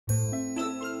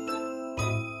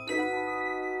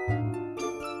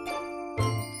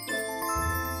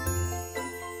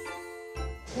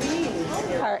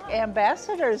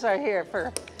ambassadors are here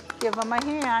for, give them a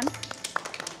hand.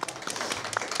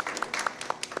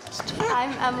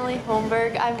 I'm Emily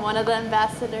Holmberg. I'm one of the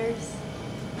ambassadors.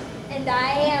 And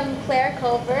I am Claire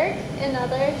Kohlberg,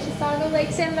 another Chisago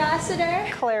Lakes ambassador.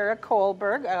 Clara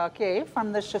Kohlberg, okay,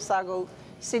 from the Chisago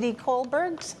City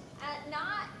Kohlbergs?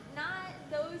 Not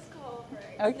those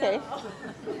Kohlbergs. Okay.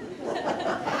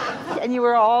 No. And you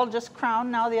were all just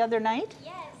crowned now the other night?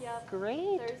 Yes. Yep.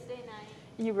 Great. Thursday night.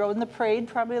 You rode in the parade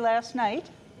probably last night?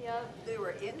 Yep. They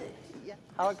were in it. Yeah.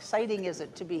 How exciting is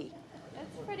it to be?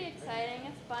 It's pretty exciting.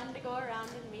 It's fun to go around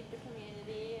and meet the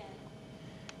community and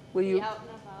Will be you, out and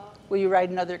about. will you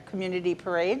ride in other community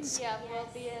parades? Yeah, we'll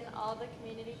be in all the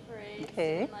community parades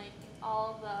Okay. and like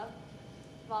all the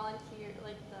volunteer,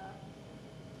 like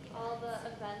all the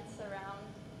events around.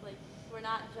 Like we're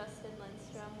not just in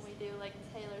Lindstrom. We do like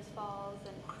Taylor's Falls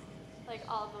and like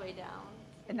all the way down.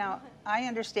 And now, I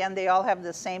understand they all have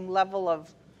the same level of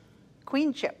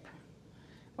queenship.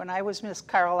 When I was Miss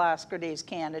Karl Oskar Days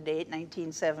candidate,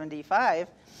 1975,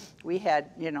 we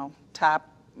had, you know, top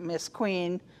Miss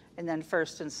Queen and then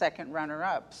first and second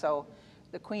runner-up. So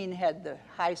the Queen had the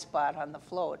high spot on the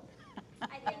float.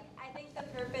 I think the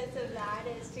purpose of that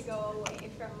is to go away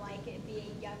from like it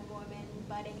being young women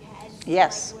butting heads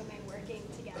Yes. to like women working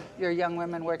together. You're young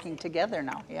women working together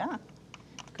now, yeah.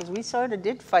 Because we sort of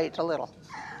did fight a little.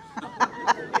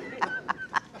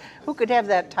 Who could have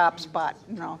that top spot?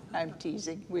 No, I'm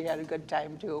teasing. We had a good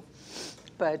time too.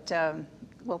 But,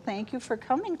 well, thank you for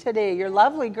coming today. You're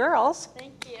lovely girls.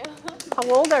 Thank you. How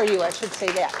old are you? I should say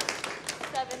that.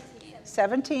 17.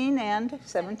 17 and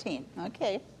 17.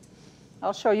 Okay.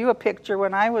 I'll show you a picture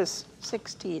when I was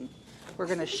 16. We're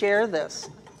going to share this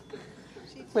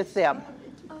with them.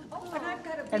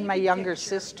 And my younger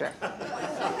sister.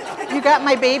 You got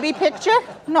my baby picture?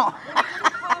 No.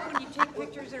 When you take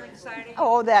pictures, they're inside of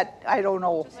Oh, that, I don't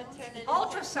know.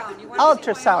 ultrasound. You want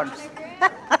to see my Ultrasound.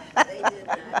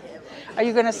 Are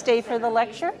you going to stay for the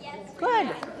lecture? Yes. Good.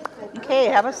 Okay,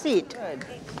 have a seat. Good.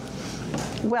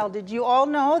 Well, did you all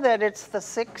know that it's the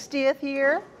 60th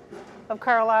year of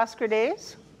Karl Oskar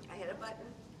Days? I hit a button.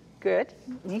 Good.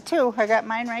 Me too. I got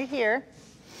mine right here.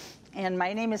 And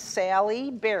my name is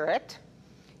Sally Barite,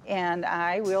 and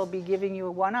I will be giving you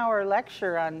a 1-hour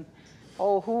lecture on,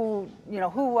 who,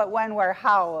 what, when, where,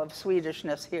 how of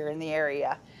Swedishness here in the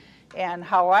area, and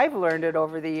how I've learned it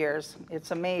over the years.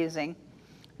 It's amazing.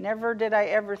 Never did I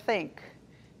ever think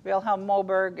Wilhelm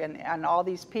Moberg and all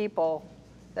these people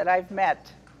that I've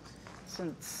met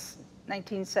since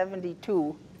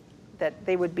 1972 that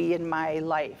they would be in my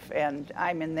life, and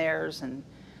I'm in theirs, and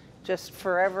just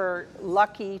forever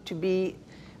lucky to be.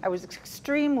 I was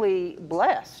extremely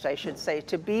blessed, I should say,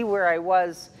 to be where I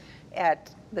was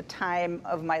at the time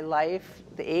of my life,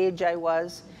 the age I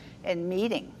was, and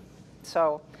meeting.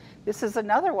 So this is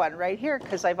another one right here,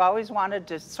 because I've always wanted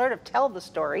to sort of tell the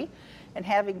story, and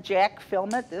having Jack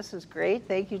film it, this is great.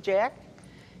 Thank you, Jack.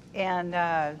 And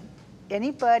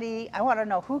anybody, I want to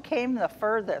know who came the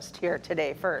furthest here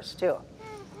today first, too.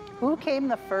 Who came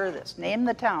the furthest? Name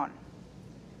the town.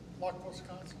 Luck,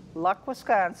 Wisconsin. Luck,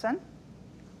 Wisconsin.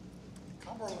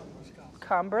 Cumberland, Wisconsin.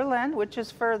 Cumberland, which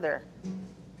is further?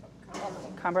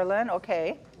 Cumberland,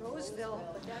 okay. Roseville,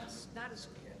 but that's not as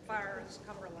far as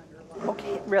Cumberland or Luck.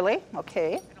 Okay, really?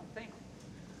 Okay. I don't think.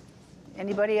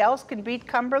 Anybody else can beat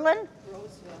Cumberland?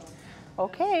 Roseville.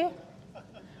 Okay.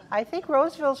 I think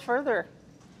Roseville's further.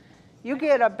 You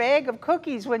get a bag of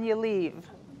cookies when you leave.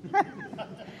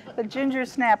 The ginger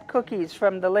snap cookies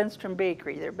from the Lindstrom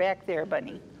bakery. They're back there,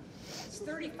 Bunny. It's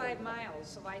 35 miles,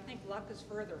 so I think Luck is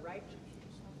further, right?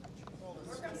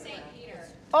 We're from St. Peter.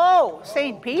 Oh,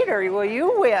 St. Peter, well,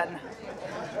 you win.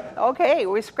 Okay,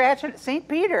 we're scratching St.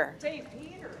 Peter. St.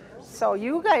 Peter. So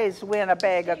you guys win a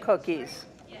bag of cookies.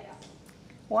 Yes.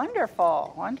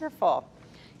 Wonderful, wonderful.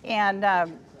 And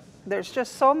there's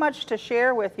just so much to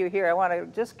share with you here. I want to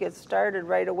just get started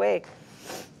right away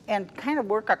and kind of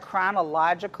work a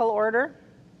chronological order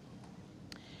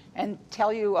and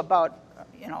tell you about,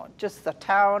 just the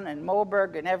town and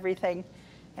Moberg and everything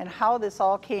and how this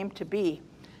all came to be.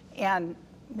 And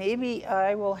maybe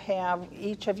I will have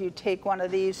each of you take one of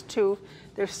these too.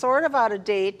 They're sort of out of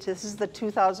date. This is the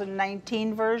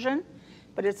 2019 version,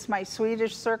 but it's my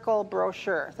Swedish Circle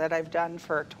brochure that I've done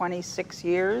for 26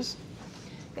 years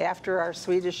after our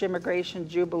Swedish Immigration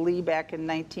Jubilee back in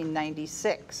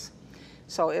 1996.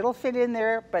 So it'll fit in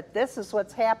there, but this is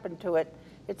what's happened to it.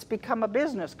 It's become a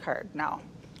business card now.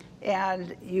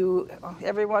 And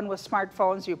everyone with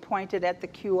smartphones, you point it at the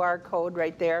QR code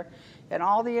right there, and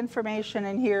all the information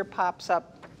in here pops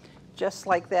up just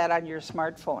like that on your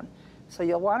smartphone. So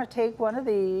you'll want to take one of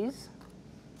these,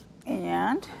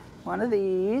 and one of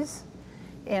these.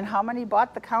 And how many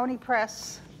bought the county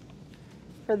press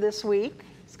for this week?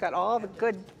 It's got all the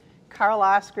good Karl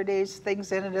Oskar Days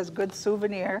things in it as good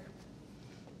souvenir.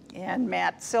 And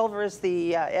Matt Silver is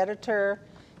the editor.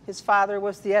 His father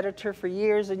was the editor for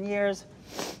years and years.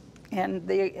 And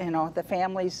they, the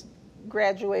families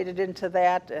graduated into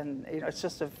that, and it's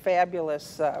just a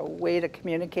fabulous way to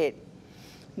communicate.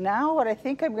 Now what I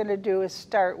think I'm going to do is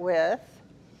start with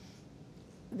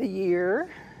the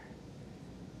year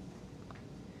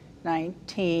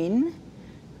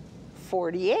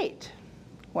 1948,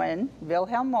 when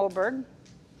Wilhelm Moberg,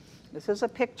 this is a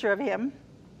picture of him,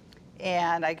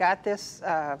 and I got this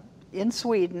in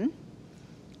Sweden.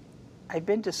 I've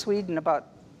been to Sweden about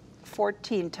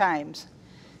 14 times,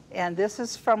 and this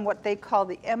is from what they call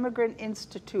the Immigrant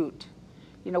Institute.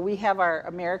 We have our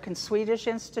American Swedish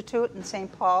Institute in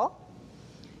St. Paul.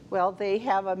 Well, they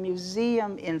have a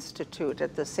museum institute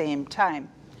at the same time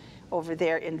over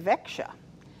there in Växjö.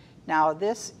 Now,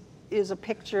 this is a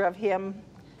picture of him.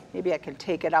 Maybe I can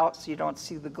take it out so you don't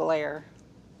see the glare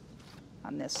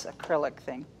on this acrylic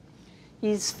thing.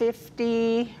 He's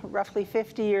roughly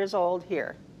 50 years old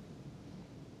here.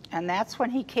 And that's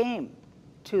when he came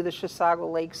to the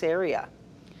Chisago Lakes area.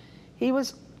 He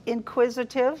was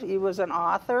inquisitive. He was an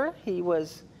author. He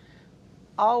was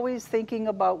always thinking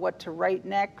about what to write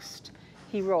next.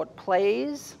 He wrote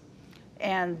plays,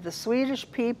 and the Swedish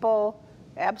people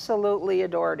absolutely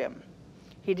adored him.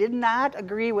 He did not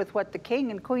agree with what the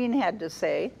king and queen had to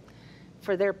say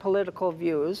for their political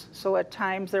views, so at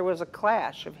times there was a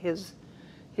clash of his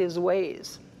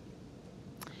ways.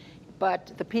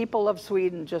 But the people of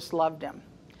Sweden just loved him.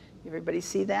 Everybody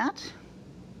see that?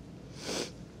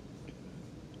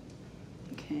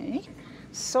 Okay,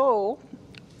 so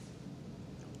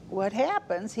what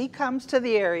happens, he comes to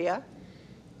the area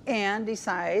and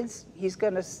decides he's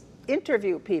going to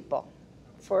interview people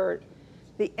for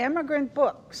the immigrant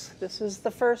books. This is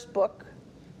the first book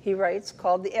he writes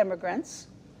called The Immigrants,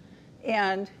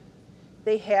 and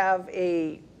they have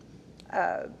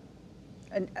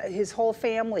his whole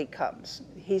family comes.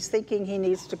 He's thinking he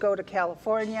needs to go to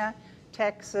California,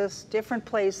 Texas, different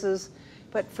places,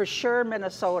 but for sure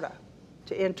Minnesota,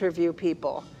 to interview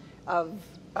people of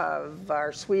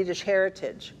our Swedish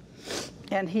heritage.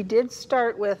 And he did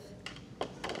start with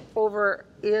over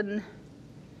in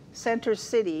Center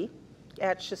City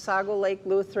at Chisago Lake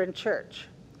Lutheran Church,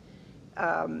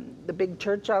 the big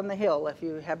church on the hill. If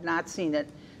you have not seen it,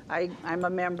 I'm a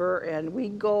member, and we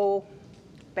go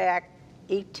back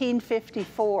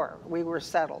 1854 we were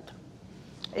settled,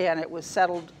 and it was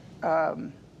settled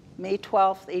May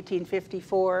 12th,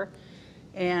 1854,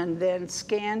 and then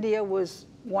Scandia was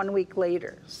 1 week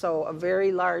later. So a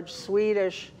very large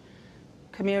Swedish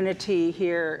community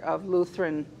here of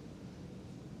Lutheran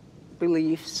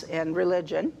beliefs and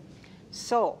religion.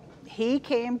 So he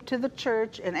came to the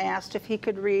church and asked if he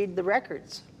could read the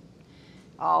records,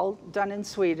 all done in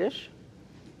Swedish.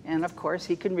 And of course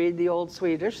he can read the old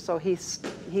Swedish, so he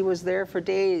was there for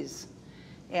days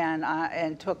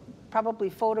and took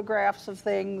probably photographs of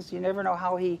things. You never know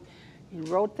how he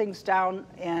wrote things down,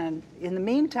 and in the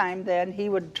meantime then he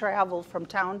would travel from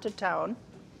town to town.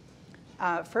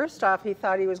 First off, he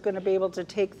thought he was going to be able to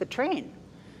take the train,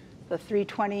 the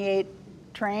 328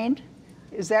 train.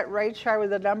 Is that right, Char,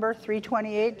 with the number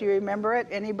 328? Do you remember it?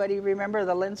 Anybody remember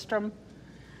the Lindstrom?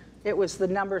 It was the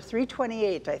number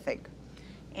 328, I think.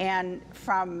 And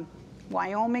from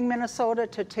Wyoming, Minnesota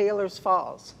to Taylor's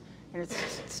Falls. And it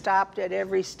stopped at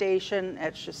every station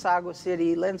at Chisago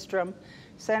City, Lindstrom,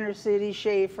 Center City,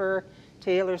 Schaefer,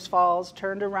 Taylor's Falls,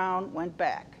 turned around, went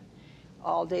back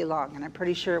all day long. And I'm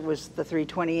pretty sure it was the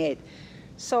 328.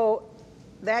 So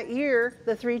that year,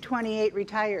 the 328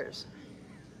 retires.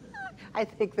 I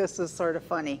think this is sort of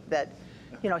funny that,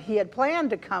 he had planned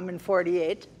to come in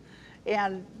 48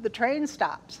 and the train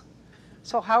stops.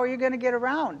 So how are you going to get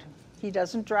around? He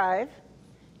doesn't drive.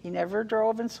 He never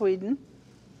drove in Sweden.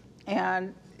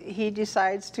 And he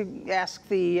decides to ask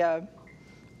the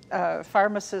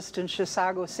pharmacist in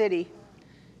Chisago City,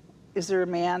 is there a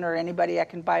man or anybody I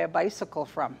can buy a bicycle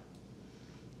from?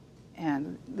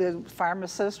 And the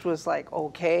pharmacist was like,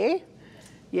 okay,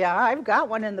 yeah, I've got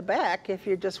one in the back if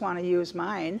you just want to use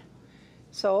mine.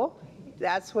 So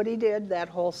that's what he did that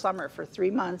whole summer for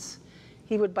 3 months.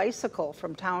 He would bicycle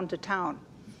from town to town.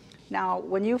 Now,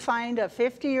 when you find a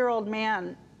 50-year-old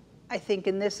man, I think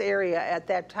in this area at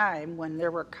that time, when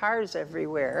there were cars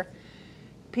everywhere,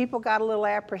 people got a little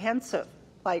apprehensive.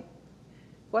 Like,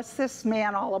 what's this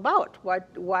man all about?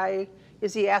 Why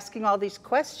is he asking all these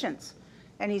questions?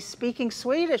 And he's speaking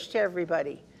Swedish to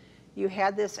everybody. You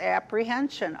had this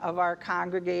apprehension of our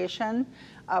congregation,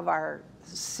 of our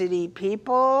city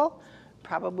people,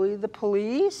 probably the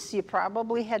police. You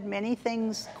probably had many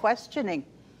things questioning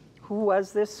who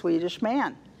was this Swedish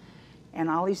man. And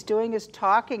all he's doing is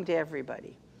talking to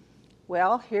everybody.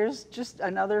 Well, here's just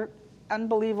another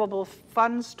unbelievable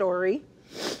fun story.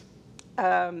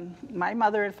 My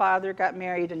mother and father got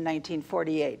married in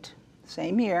 1948,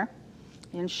 same year,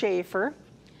 in Schaefer.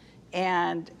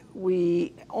 And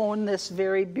we own this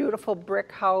very beautiful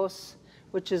brick house,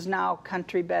 which is now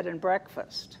Country Bed and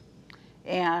Breakfast.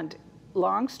 And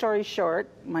long story short,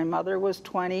 my mother was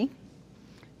 20,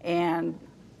 and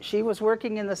she was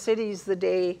working in the cities the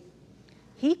day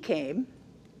he came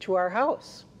to our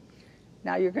house.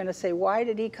 Now you're going to say, why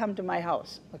did he come to my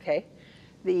house? Okay,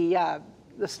 the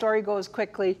story goes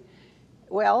quickly.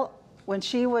 Well, when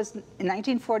she was in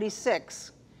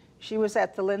 1946, she was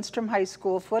at the Lindstrom High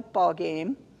School football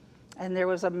game, and there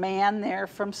was a man there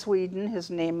from Sweden.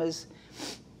 His name is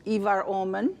Ivar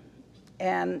Oman,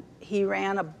 and he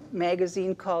ran a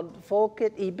magazine called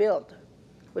Folket I Bild,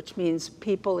 which means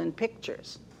people in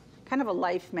pictures, kind of a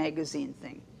life magazine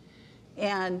thing.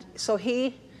 And so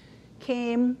he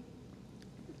came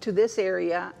to this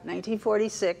area,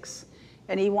 1946,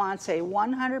 and he wants a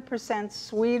 100%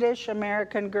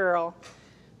 Swedish-American girl,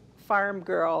 farm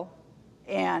girl,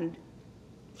 and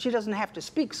she doesn't have to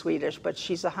speak Swedish, but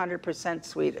she's 100%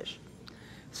 Swedish.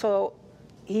 So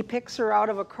he picks her out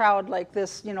of a crowd like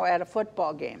this, you know, at a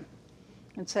football game,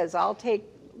 and says, I'll take,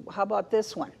 how about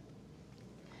this one?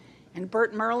 And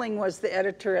Bert Merling was the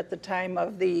editor at the time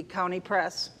of the County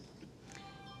Press.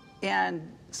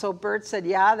 And so Bert said,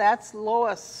 yeah, that's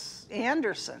Lois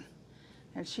Anderson,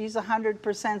 and she's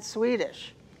 100%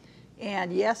 Swedish.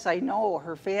 And yes, I know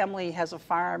her family has a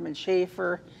farm in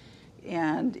Schaefer,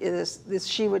 and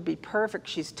she would be perfect.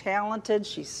 She's talented,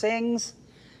 she sings,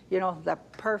 you know, the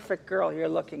perfect girl you're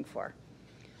looking for.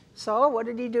 So what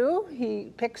did he do?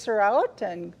 He picks her out,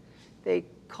 and they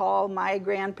call my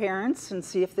grandparents and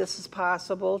see if this is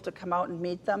possible to come out and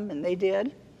meet them, and they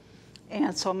did.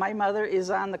 And so my mother is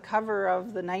on the cover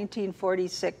of the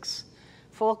 1946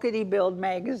 Folket I Bild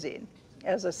magazine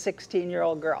as a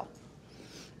 16-year-old girl.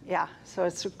 Yeah, so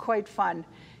it's quite fun.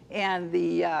 And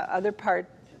the other part,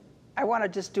 I want to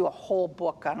just do a whole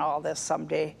book on all this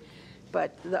someday,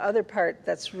 but the other part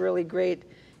that's really great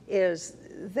is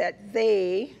that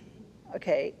they,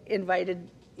 okay, invited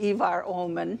Ivar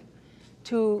Ullman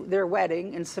to their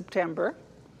wedding in September,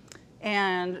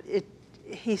 and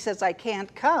he says, I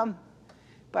can't come,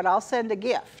 but I'll send a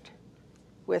gift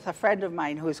with a friend of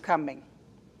mine who's coming.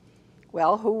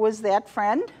 Well, who was that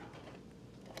friend?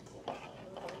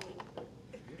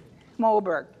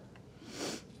 Moberg.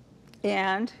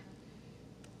 And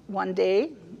one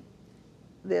day,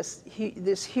 this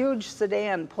huge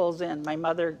sedan pulls in. My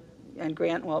mother and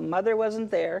mother wasn't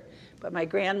there, but my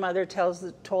grandmother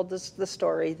told us the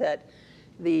story that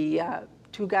the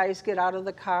two guys get out of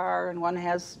the car, and one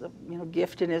has a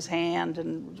gift in his hand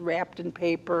and wrapped in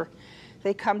paper.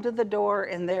 They come to the door,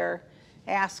 and they're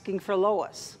asking for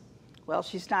Lois. Well,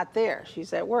 she's not there.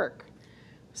 She's at work.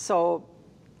 So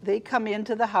they come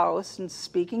into the house and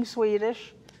speaking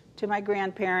Swedish to my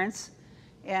grandparents,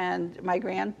 and my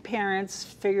grandparents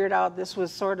figured out this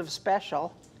was sort of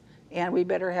special, and we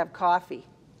better have coffee,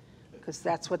 because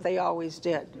that's what they always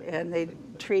did. And they'd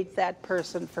treat that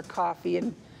person for coffee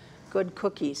and good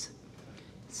cookies.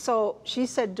 So she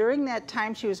said during that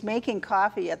time she was making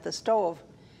coffee at the stove,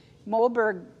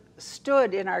 Moberg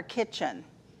stood in our kitchen,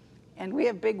 and we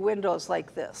have big windows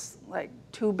like this, like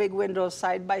two big windows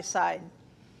side by side.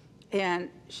 And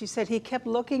she said he kept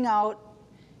looking out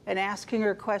and asking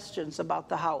her questions about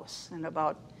the house and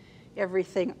about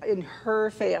everything in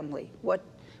her family. What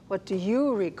do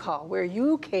you recall, where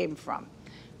you came from?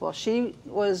 Well, she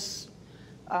was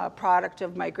a product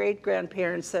of my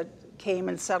great-grandparents that came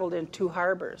and settled in Two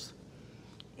Harbors.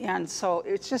 And so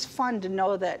it's just fun to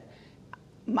know that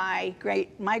my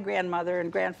grandmother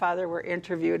and grandfather were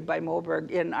interviewed by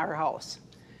Moberg in our house.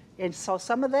 And so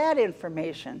some of that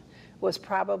information was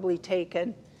probably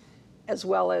taken, as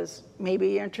well as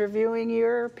maybe interviewing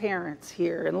your parents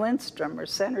here in Lindstrom or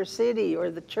Center City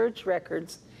or the church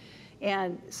records.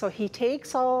 And so he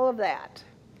takes all of that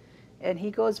and he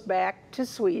goes back to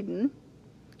Sweden.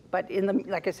 But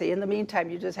like I say, in the meantime,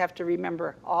 you just have to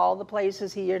remember all the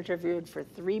places he interviewed for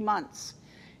 3 months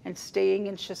and staying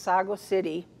in Chisago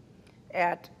City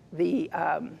at the,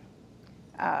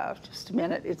 just a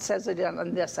minute, it says it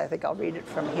on this, I think I'll read it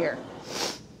from here.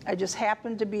 I just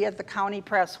happened to be at the county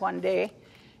press one day,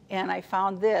 and I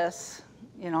found this,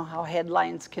 how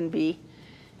headlines can be.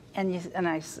 And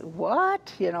I said,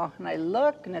 what? And I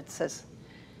look, and it says,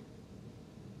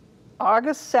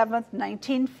 August 7th,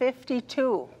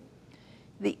 1952.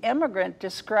 The Immigrant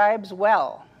describes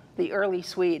well the early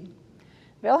Swede.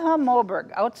 Wilhelm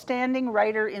Moberg, outstanding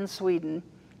writer in Sweden,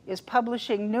 is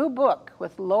publishing new book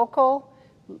with locale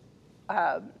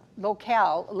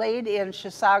laid in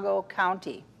Chisago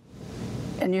County.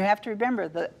 And you have to remember,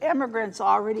 the Immigrants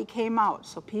already came out,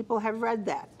 so people have read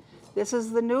that. This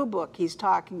is the new book he's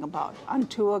talking about,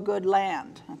 Unto a Good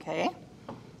Land, okay?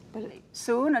 But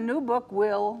soon a new book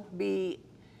will be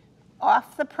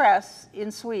off the press in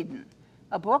Sweden,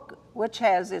 a book which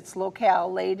has its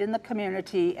locale laid in the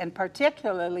community and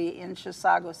particularly in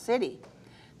Chisago City,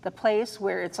 the place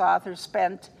where its author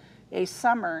spent a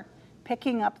summer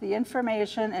picking up the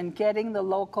information and getting the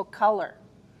local color.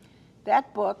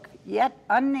 That book, yet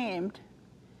unnamed,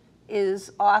 is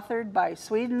authored by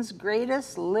Sweden's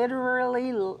greatest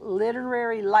literary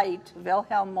light,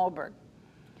 Wilhelm Moberg.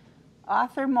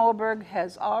 Author Moberg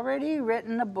has already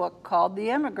written a book called The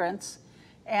Immigrants,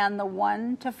 and the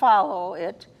one to follow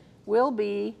it will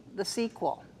be the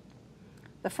sequel.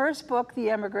 The first book, The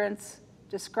Immigrants,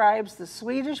 describes the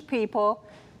Swedish people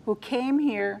who came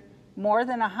here more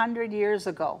than 100 years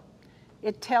ago.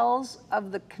 It tells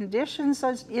of the conditions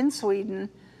in Sweden,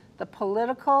 the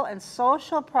political and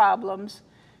social problems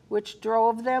which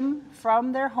drove them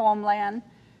from their homeland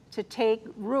to take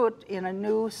root in a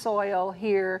new soil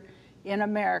here in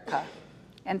America,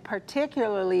 and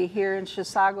particularly here in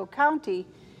Chisago County,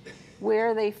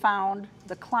 where they found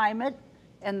the climate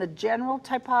and the general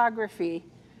topography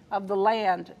of the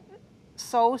land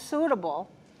so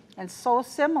suitable and so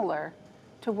similar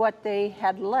to what they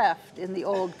had left in the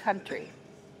old country.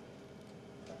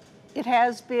 It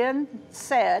has been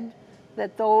said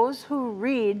that those who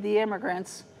read The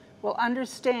Immigrants will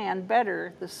understand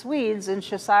better the Swedes in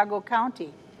Chisago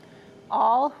County,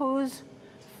 all whose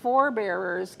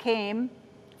forebearers came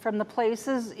from the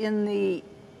places in the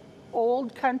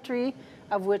old country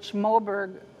of which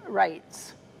Moberg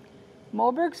writes.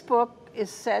 Moberg's book is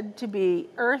said to be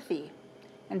earthy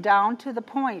and down to the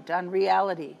point on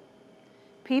reality.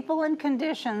 People and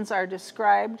conditions are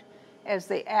described as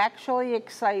they actually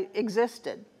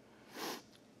existed.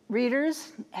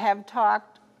 Readers have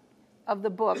talked of the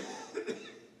book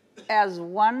as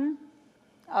one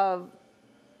of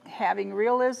having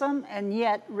realism and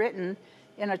yet written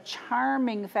in a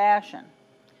charming fashion.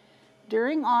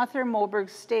 During author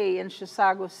Moberg's stay in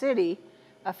Chisago City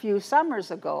a few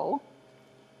summers ago,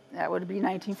 that would be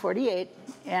 1948,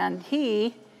 and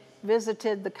he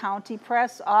visited the county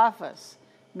press office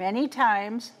many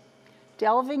times,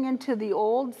 delving into the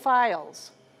old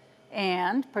files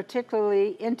and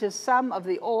particularly into some of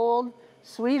the old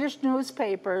Swedish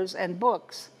newspapers and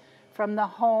books from the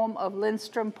home of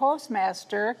Lindstrom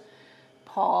postmaster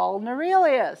Paul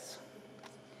Norelius.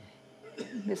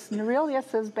 Miss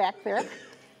Norelius is back there.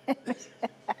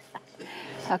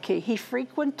 Okay, he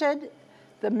frequented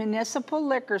the municipal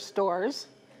liquor stores.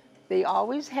 They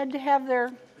always had to have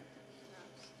their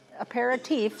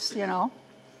aperitifs, you know.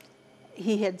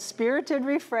 He had spirited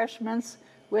refreshments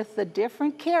with the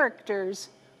different characters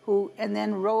and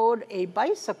then rode a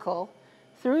bicycle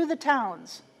through the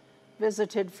towns,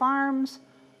 visited farms,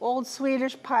 old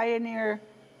Swedish pioneer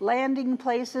landing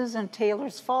places in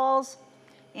Taylor's Falls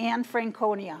and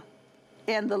Franconia,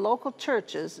 and the local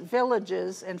churches,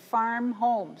 villages, and farm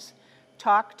homes,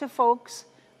 talked to folks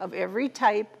of every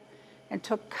type, and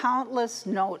took countless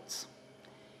notes.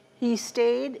 He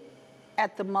stayed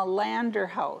at the Melander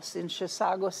House in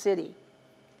Chisago City,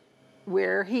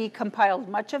 where he compiled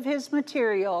much of his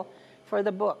material for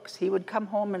the books. He would come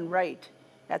home and write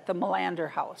at the Melander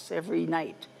House every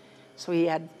night, so he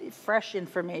had fresh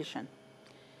information.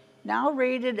 Now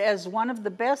rated as one of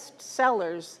the best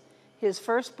sellers, his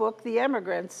first book, The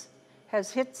Immigrants,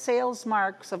 has hit sales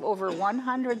marks of over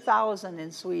 100,000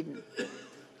 in Sweden.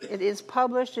 It is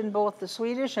published in both the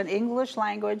Swedish and English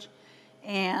language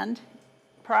and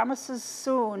promises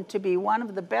soon to be one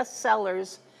of the best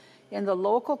sellers in the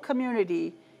local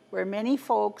community where many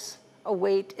folks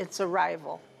await its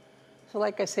arrival. So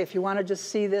like I say, if you want to just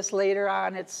see this later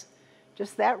on, it's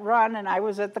just that run, and I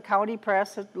was at the county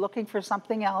press looking for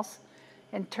something else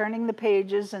and turning the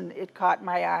pages, and it caught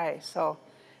my eye. So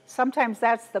sometimes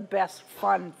that's the best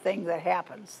fun thing that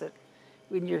happens, that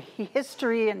in your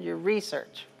history and your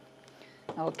research.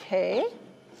 Okay,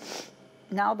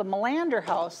 now the Melander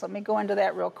House, let me go into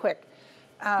that real quick.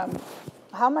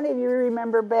 How many of you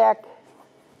remember back,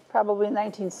 probably in the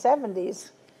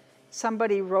 1970s,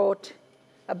 somebody wrote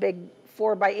a big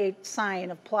 4x8 sign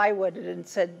of plywood and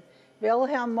said,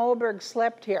 Wilhelm Moberg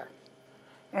slept here.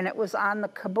 And it was on the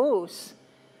caboose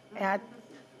at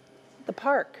the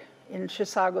park in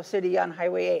Chisago City on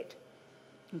Highway 8.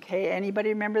 Okay, anybody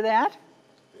remember that?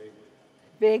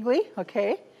 Vaguely,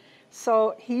 okay.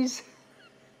 So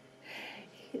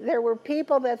there were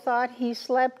people that thought he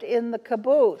slept in the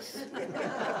caboose.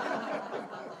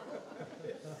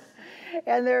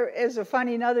 And there's a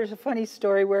funny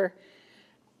story where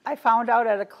I found out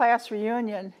at a class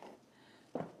reunion,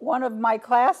 one of my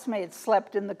classmates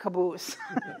slept in the caboose.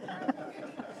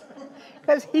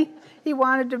 Because he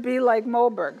wanted to be like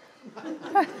Moberg.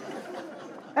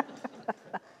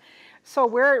 So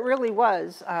where it really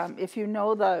was, if you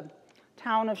know the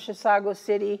town of Chisago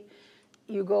City,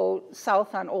 you go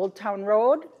south on Old Town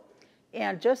Road,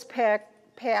 and just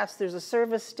past, there's a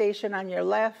service station on your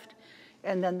left,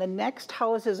 and then the next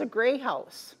house is a gray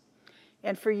house.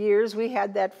 And for years we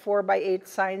had that 4x8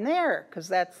 sign there, because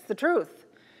that's the truth.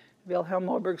 Wilhelm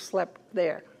Moberg slept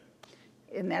there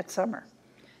in that summer.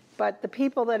 But the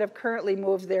people that have currently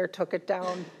moved there took it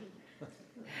down.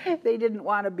 They didn't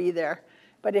want to be there.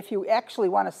 But if you actually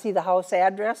want to see the house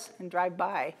address and drive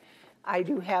by, I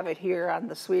do have it here on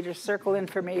the Swedish Circle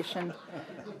information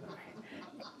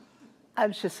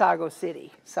on Chisago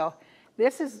City. So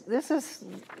this is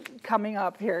coming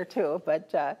up here too.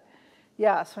 But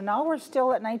yeah, so now we're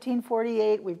still at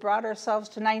 1948. We brought ourselves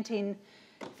to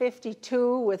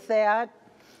 1952 with that,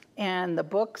 and the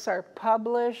books are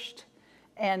published.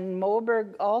 And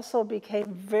Moberg also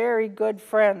became very good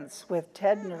friends with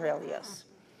Ted Nerelius,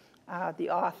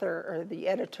 the author or the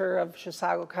editor of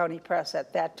Chisago County Press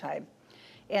at that time.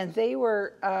 And they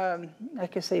were,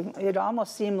 like I say, it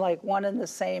almost seemed like one and the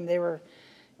same. They were,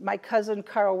 my cousin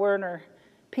Carl Werner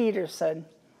Peterson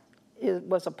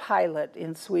was a pilot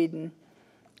in Sweden.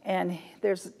 And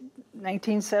there's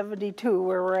 1972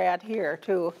 where we're at here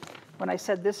too. When I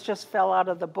said this just fell out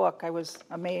of the book, I was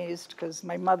amazed because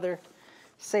my mother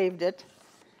saved it.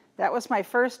 That was my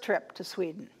first trip to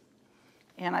Sweden,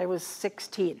 and I was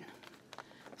 16.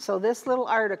 So this little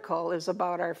article is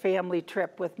about our family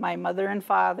trip with my mother and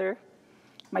father,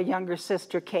 my younger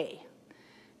sister Kay.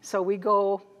 So we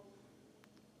go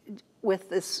with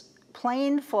this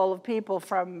plane full of people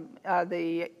from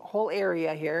the whole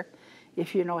area here.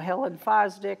 If you know Helen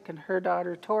Fosdick and her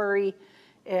daughter Tori,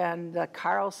 and the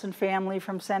Carlson family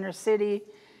from Center City,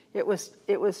 it was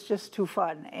just too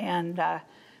fun. And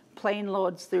plane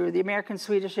loads through the American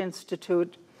Swedish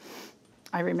Institute.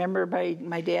 I remember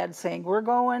my dad saying, "We're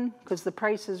going because the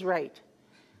price is right."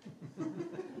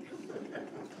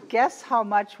 Guess how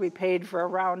much we paid for a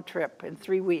round trip in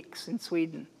 3 weeks in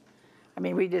Sweden? I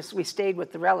mean, we stayed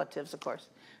with the relatives, of course.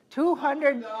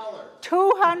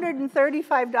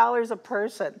 $235 a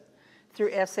person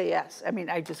through SAS. I mean,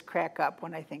 I just crack up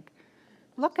when I think,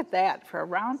 look at that for a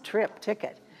round trip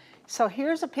ticket. So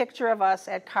here's a picture of us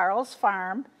at Carl's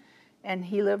farm, and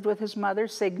he lived with his mother,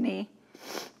 Signe,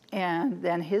 and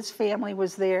then his family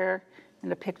was there,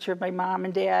 and a picture of my mom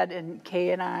and dad and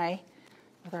Kay and I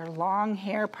with our long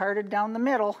hair parted down the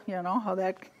middle, you know, how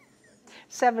that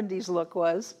 70s look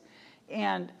was.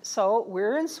 And so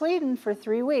we're in Sweden for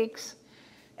 3 weeks,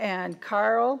 and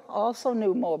Carl also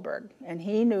knew Moberg, and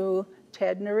he knew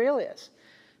Ted Nerelius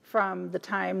from the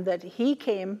time that he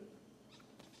came.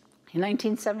 In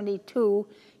 1972,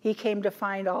 he came to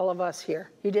find all of us here.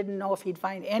 He didn't know if he'd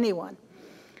find anyone.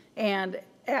 And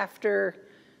after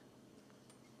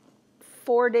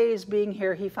 4 days being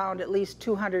here, he found at least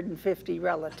 250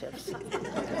 relatives.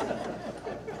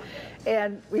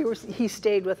 And he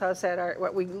stayed with us at our,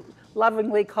 what we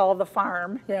lovingly call the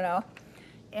farm, you know.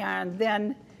 And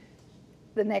then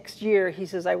the next year, he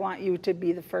says, "I want you to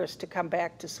be the first to come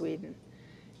back to Sweden."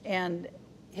 And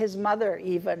his mother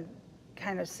even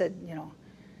kind of said, you know,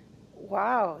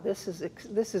 "Wow, this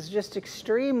is just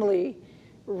extremely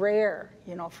rare,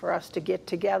 you know, for us to get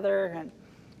together." And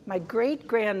my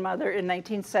great-grandmother in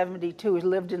 1972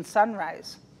 lived in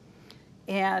Sunrise.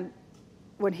 And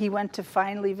when he went to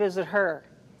finally visit her,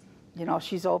 you know,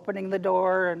 she's opening the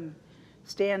door and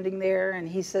standing there, and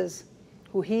he says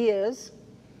who he is,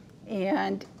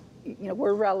 and, you know,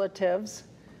 we're relatives.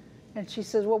 And she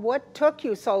says, "Well, what took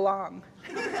you so long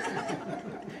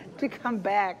to come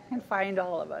back and find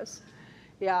all of us?"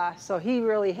 Yeah, so he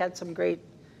really had some great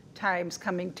times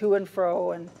coming to and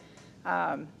fro, and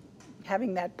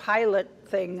having that pilot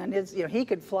thing, and you know, he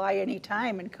could fly any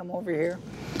time and come over here.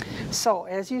 So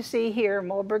as you see here,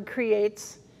 Moberg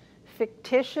creates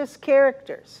fictitious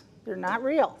characters. They're not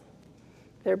real.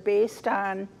 They're based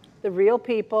on the real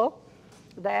people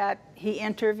that he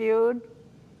interviewed.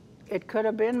 It could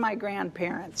have been my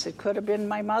grandparents. It could have been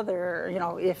my mother, you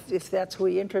know, if that's who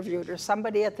he interviewed, or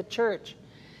somebody at the church.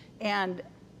 And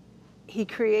he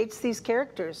creates these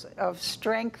characters of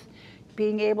strength,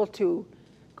 being able to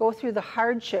go through the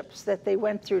hardships that they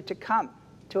went through to come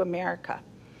to America.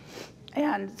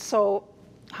 And so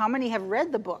how many have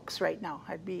read the books right now?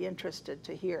 I'd be interested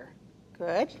to hear.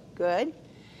 Good, good.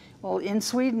 Well, in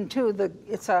Sweden too,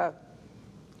 it's a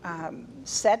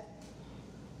set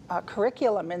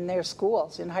curriculum in their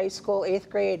schools. In high school, 8th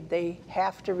grade, they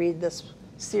have to read this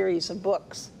series of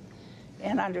books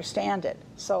and understand it.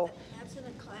 So That's in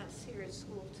a class here at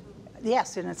school too.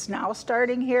 yes, and it's now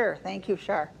starting here. Thank you,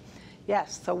 Shar.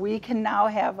 Yes, so we can now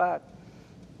have a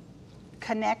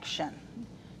connection.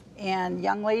 And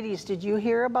young ladies, did you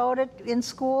hear about it in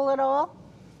school at all?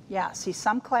 Yeah, see,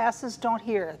 some classes don't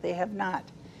hear. They have not.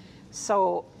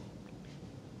 So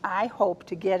I hope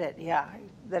to get it, yeah,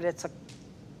 that it's a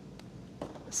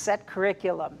set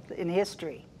curriculum in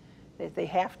history. That they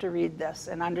have to read this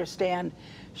and understand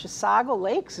Chisago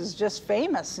Lakes is just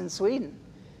famous in Sweden.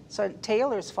 So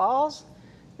Taylor's Falls,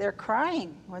 they're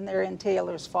crying when they're in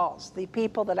Taylor's Falls. The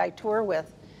people that I tour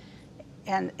with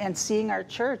and seeing our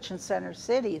church in Center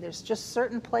City, there's just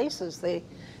certain places they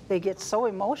get so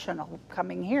emotional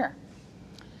coming here.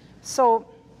 So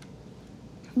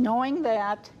knowing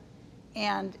that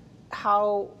and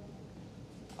how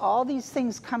all these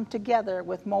things come together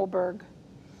with Moberg,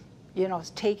 you know,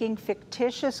 taking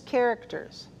fictitious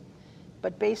characters,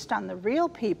 but based on the real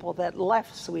people that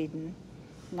left Sweden.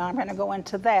 Now I'm going to go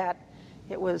into that.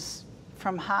 It was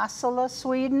from Hassela,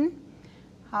 Sweden.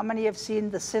 How many have seen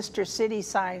the sister city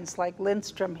signs like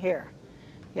Lindstrom here?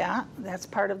 Yeah, that's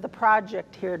part of the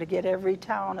project here to get every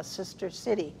town a sister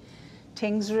city.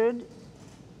 Tingsryd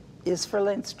is for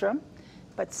Lindstrom,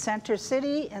 but Center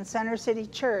City and Center City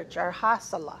Church are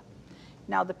Hassela.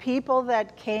 Now the people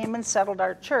that came and settled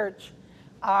our church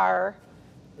are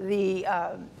the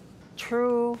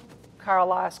true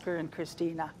Karl Oskar and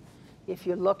Christina. If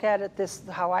you look at it, this is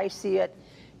how I see it,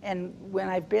 and when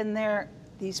I've been there,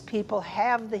 these people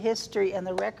have the history and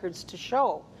the records to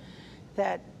show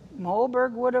that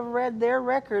Moberg would have read their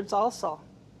records also.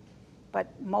 But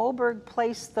Moberg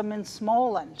placed them in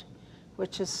Småland,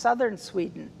 which is southern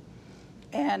Sweden.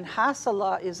 And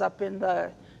Hassela is up in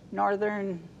the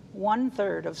northern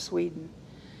 1/3 of Sweden.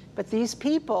 But these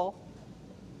people,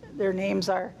 their names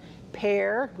are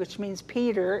Per, which means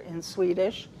Peter in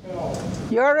Swedish.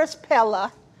 Joris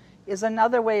Pella is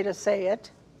another way to say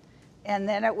it. And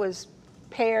then it was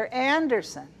Per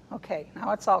Anderson. Okay,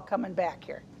 now it's all coming back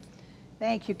here.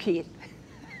 Thank you, Keith.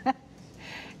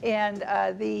 And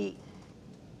the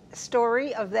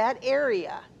story of that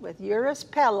area with Joris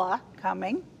Pella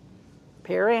coming,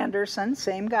 Per Anderson,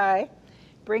 same guy,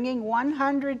 bringing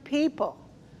 100 people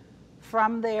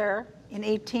from there in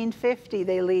 1850,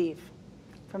 they leave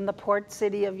from the port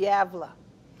city of Gävle.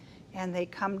 And they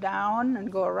come down and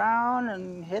go around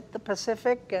and hit the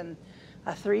Pacific, and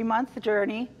a 3-month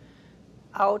journey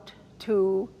out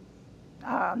to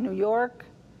New York,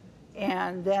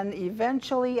 and then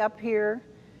eventually up here,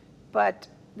 but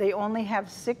they only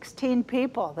have 16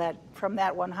 people that from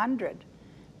that 100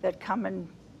 that come and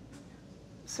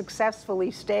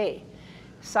successfully stay.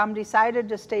 Some decided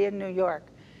to stay in New York,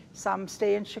 some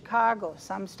stay in Chicago,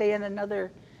 some stay in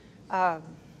another, I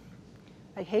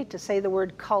hate to say the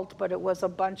word cult, but it was a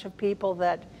bunch of people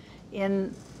that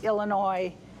in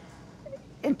Illinois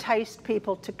enticed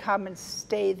people to come and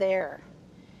stay there.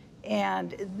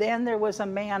 And then there was a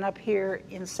man up here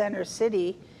in Center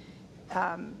City,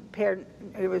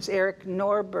 it was Eric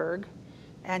Norberg,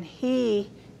 and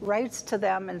he writes to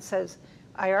them and says,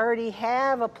 I already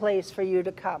have a place for you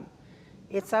to come.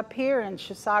 It's up here in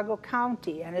Chisago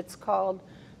County, and it's called,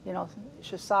 you know,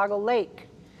 Chisago Lake.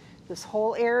 This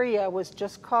whole area was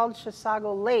just called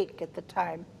Chisago Lake at the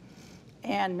time.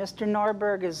 And Mr.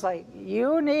 Norberg is like,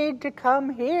 you need to come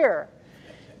here.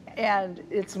 And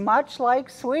it's much like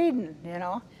Sweden, you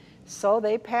know. So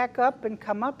they pack up and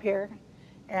come up here,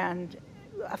 and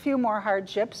a few more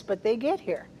hardships, but they get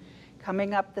here.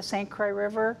 Coming up the St. Croix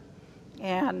River,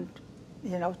 and,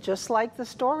 you know, just like the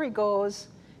story goes,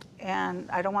 and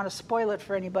I don't want to spoil it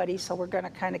for anybody, so we're going to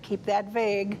kind of keep that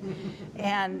vague.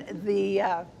 And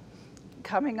the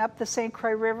coming up the St.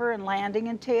 Croix River and landing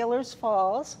in Taylor's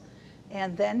Falls,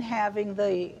 and then having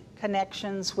the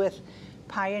connections with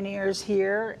pioneers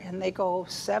here, and they go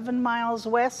 7 miles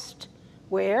west,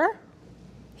 where?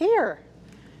 Here,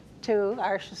 to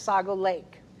our Chisago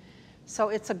Lake. So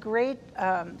it's a great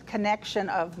connection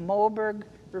of Moberg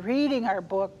reading our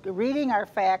book, reading our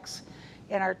facts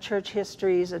and our church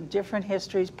histories and different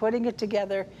histories, putting it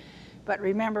together. But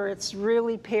remember, it's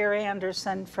really Per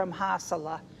Anderson from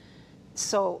Hassela.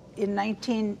 So in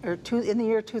the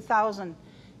year 2000,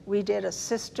 we did a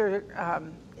sister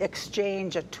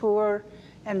exchange, a tour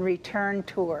and return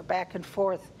tour back and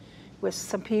forth with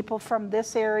some people from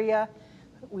this area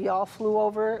we all flew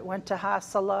over, went to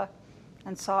Hassela,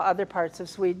 and saw other parts of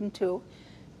Sweden too.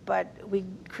 But we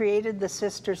created the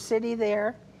sister city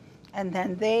there, and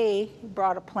then they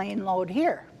brought a plane load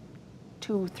here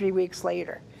 2-3 weeks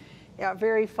later. Yeah,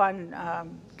 very fun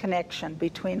connection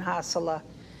between Hassela,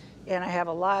 and I have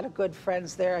a lot of good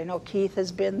friends there. I know Keith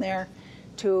has been there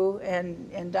too,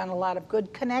 and done a lot of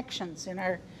good connections in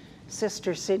our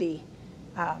sister city,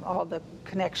 all the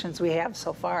connections we have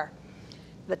so far.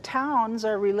 The towns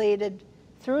are related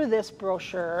through this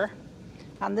brochure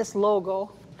on this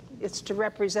logo. It's to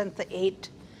represent the 8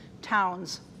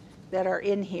 towns that are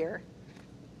in here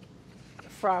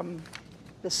from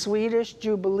the Swedish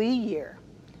Jubilee year.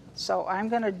 So I'm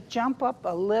going to jump up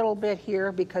a little bit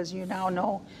here because you now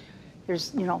know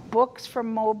there's, books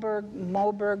from Moberg.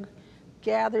 Moberg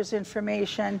gathers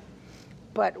information.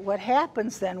 But what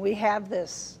happens then, we have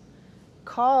this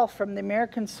call from the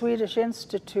American Swedish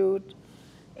Institute,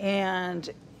 and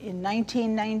in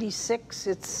 1996,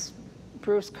 it's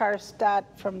Bruce Karstad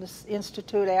from the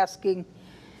Institute asking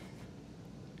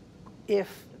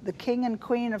if the King and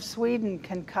Queen of Sweden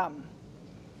can come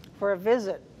for a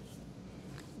visit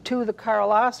to the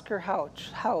Karl Oskar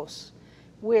house,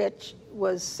 which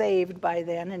was saved by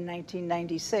then in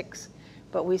 1996.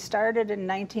 But we started in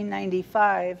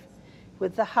 1995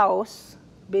 with the house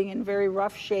being in very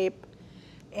rough shape,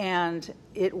 and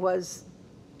it was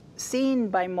seen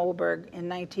by Moberg in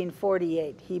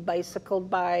 1948. He bicycled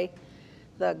by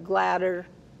the Gladder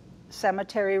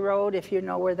Cemetery Road, if you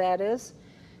know where that is,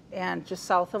 and just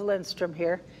south of Lindstrom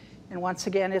here. And once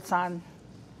again, it's on,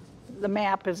 the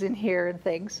map is in here and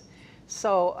things.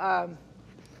 So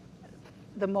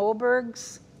the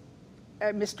Mobergs,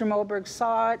 Mr. Moberg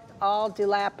saw it all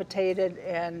dilapidated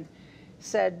and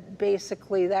said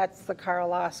basically that's the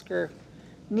Karl Oskar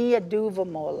Nya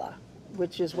Duvemåla,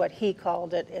 which is what he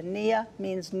called it. And Nya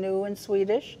means new in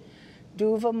Swedish.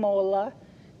 Duvemåla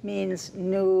means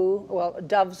new, well,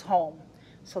 dove's home.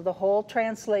 So the whole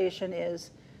translation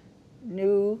is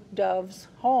new dove's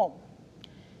home.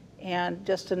 And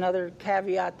just another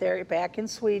caveat there, back in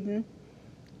Sweden,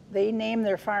 they name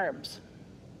their farms.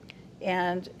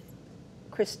 And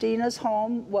Christina's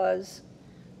home was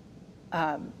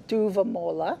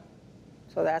Duvemåla,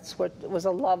 so that's what was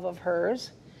a love of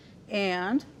hers,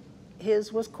 and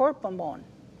his was Korpamon.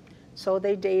 So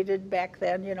they dated back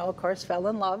then, of course, fell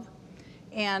in love.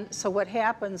 And so what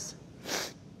happens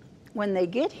when they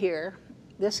get here,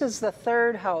 this is the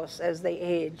 3rd house as they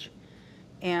age.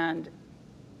 And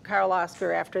Karl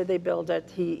Oskar, after they build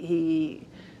it, he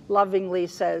lovingly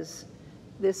says,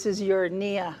 this is your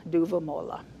Nya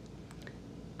Duvemåla,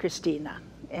 Christina.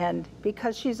 And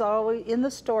because she's always in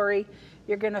the story,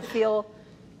 you're going to feel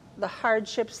the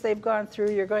hardships they've gone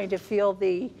through. You're going to feel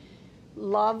the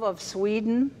love of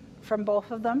Sweden from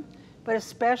both of them, but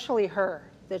especially her,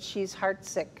 that she's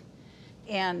heartsick.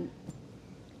 And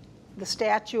the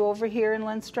statue over here in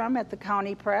Lindstrom at the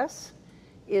County Press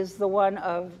is the one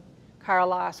of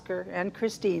Karl Oskar and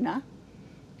Christina.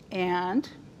 And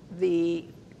the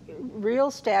real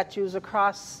statues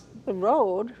across the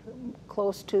road,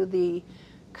 close to the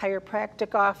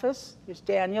chiropractic office, there's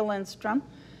Daniel Lindstrom,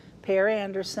 Per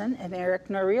Anderson, and Eric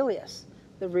Norelius,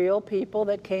 the real people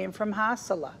that came from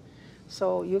Hassela.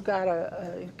 So you got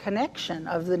a connection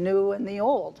of the new and the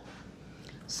old.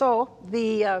 So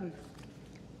the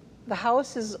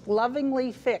house is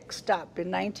lovingly fixed up in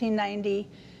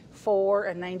 1994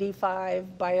 and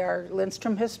 95 by our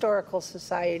Lindstrom Historical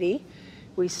Society.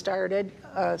 We started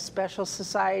a special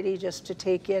society just to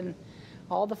take in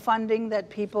all the funding that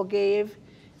people gave,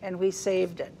 and we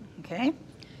saved it, okay?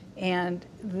 And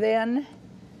then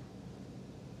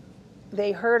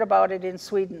they heard about it in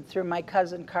Sweden through my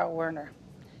cousin Carl Werner,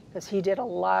 because he did a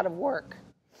lot of work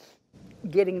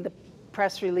getting the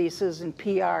press releases and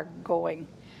PR going.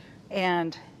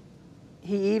 And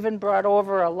he even brought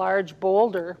over a large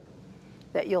boulder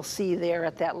that you'll see there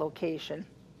at that location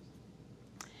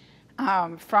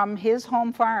from his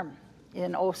home farm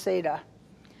in Oseda.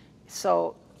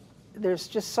 So there's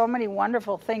just so many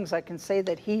wonderful things I can say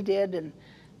that he did, and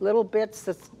little bits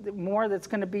that's more that's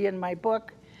going to be in my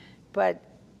book. But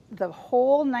the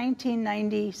whole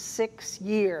 1996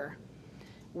 year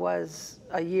was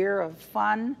a year of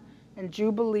fun and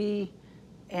jubilee,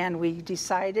 and we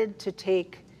decided to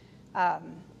take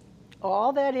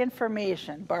all that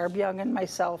information, Barb Young and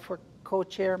myself were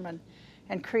co-chairman,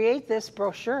 and create this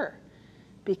brochure,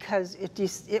 because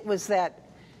it was that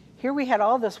here we had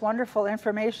all this wonderful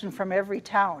information from every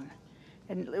town,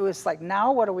 and it was like,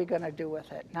 now what are we going to do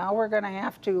with it? Now we're going to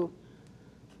have to,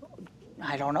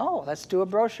 I don't know, let's do a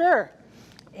brochure.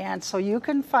 And so you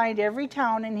can find every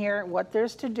town in here, what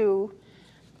there's to do,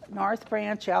 North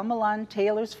Branch, Almalund,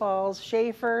 Taylors Falls,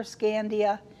 Schaefer,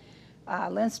 Scandia,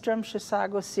 Lindstrom,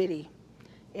 Chisago City.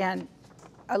 And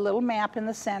a little map in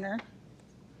the center.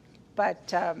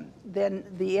 But then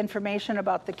the information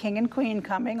about the king and queen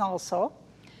coming also.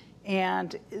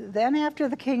 And then after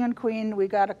the king and queen, we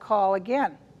got a call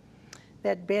again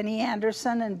that Benny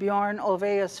Andersson and Bjorn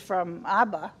Ulvaeus from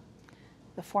ABBA,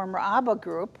 the former ABBA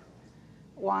group,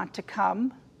 want to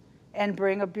come and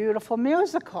bring a beautiful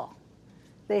musical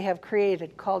they have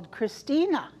created called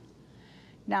Christina.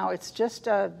 Now it's just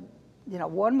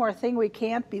one more thing we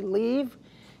can't believe,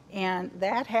 and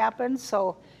that happened.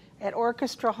 So at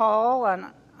Orchestra Hall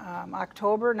on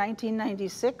October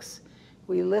 1996,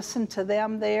 we listened to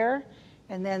them there,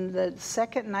 and then the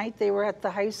second night they were at the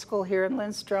high school here in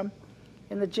Lindstrom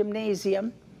in the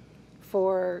gymnasium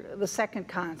for the second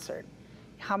concert.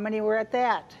 How many were at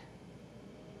that?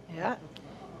 Yeah,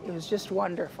 it was just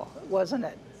wonderful, wasn't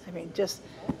it? I mean, just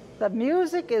the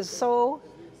music is so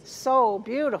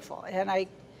beautiful, and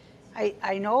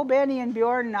I know Benny and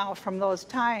Bjorn now from those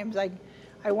times. I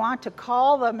want to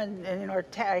call them and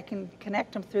I can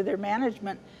connect them through their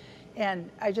management, and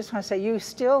I just want to say you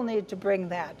still need to bring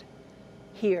that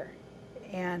here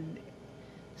and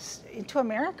into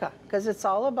America, because it's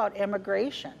all about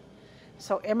immigration.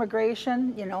 So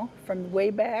immigration, from way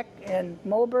back in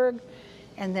Moberg,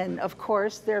 and then of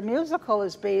course their musical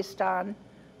is based on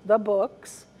the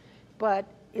books, but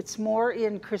it's more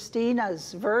in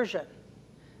Christina's version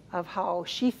of how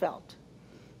she felt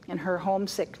in her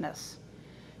homesickness.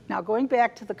 Now going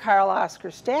back to the Karl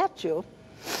Oskar statue,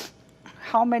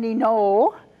 how many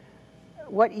know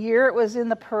what year it was in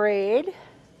the parade?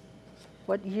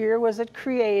 What year was it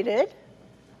created?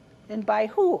 And by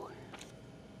who?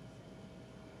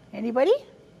 Anybody?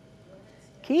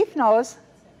 Keith knows.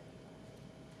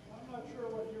 I'm not sure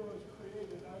what year it was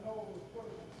created. I know it was put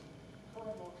in its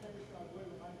current location, I believe,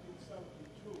 in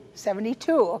 1972.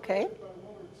 72, okay. By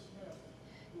Willard Smith,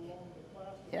 who owned the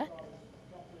plastic Yeah.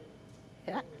 company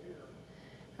Yeah. over here.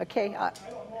 Okay. I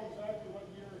don't know exactly what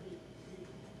year he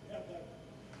had that,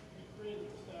 he created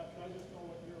the statue. I just know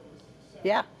what year it was set.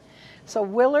 Yeah. So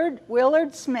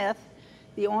Willard Smith,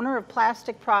 the owner of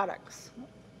Plastic Products,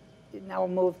 now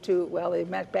moved to, well, they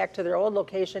went back to their old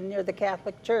location near the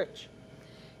Catholic Church.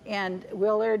 And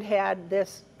Willard had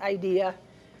this idea,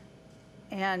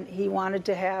 and he wanted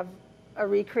to have a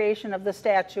recreation of the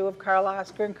statue of Karl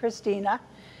Oskar and Christina.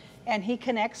 And he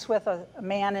connects with a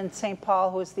man in St.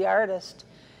 Paul who is the artist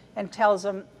and tells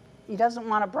him he doesn't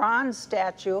want a bronze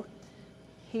statue,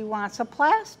 he wants a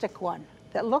plastic one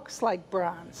that looks like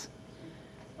bronze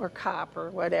or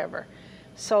copper, whatever.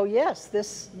 So yes,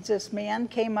 this man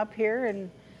came up here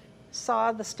and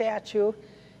saw the statue,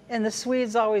 and the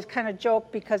Swedes always kind of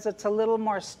joke because it's a little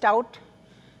more stout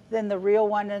than the real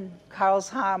one in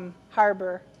Karlshamn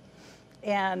Harbor,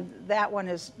 and that one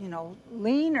is,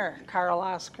 leaner, Karl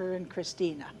Oskar and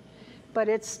Christina. But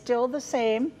it's still the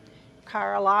same.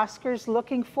 Karl Oskar's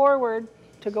looking forward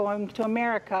to going to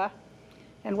America,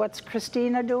 and what's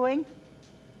Christina doing?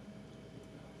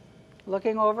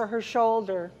 Looking over her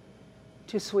shoulder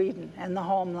to Sweden and the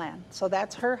homeland. So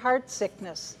that's her heart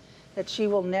sickness that she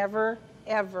will never,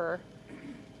 ever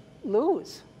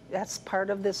lose. That's part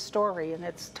of this story, and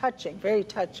it's touching, very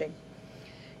touching.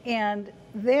 And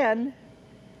then,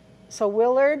 so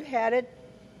Willard had it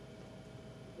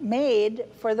made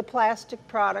for the Plastic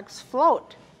Products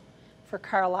float for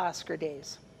Karl Oskar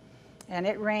Days. And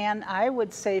it ran, I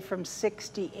would say, from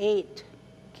 68,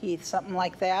 Keith, something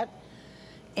like that.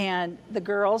 And the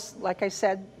girls, like I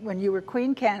said, when you were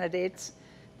queen candidates,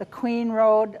 the queen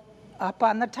rode up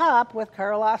on the top with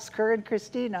Karl Oskar and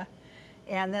Christina,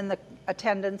 and then the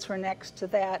attendants were next to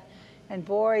that. And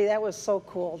boy, that was so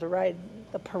cool to ride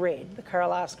the parade, the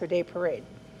Karl Oskar Day parade.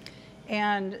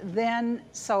 And then,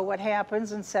 so what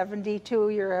happens in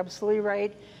 72, you're absolutely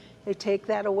right, they take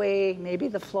that away, maybe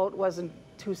the float wasn't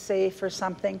too safe or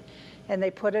something, and they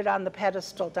put it on the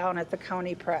pedestal down at the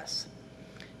county press.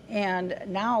 And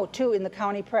now, too, in the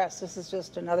county press, this is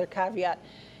just another caveat,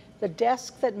 the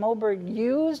desk that Moberg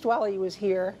used while he was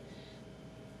here,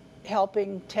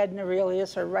 helping Ted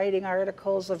Norelius or writing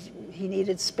articles of he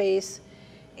needed space,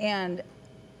 and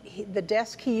the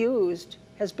desk he used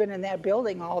has been in that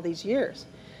building all these years.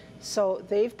 So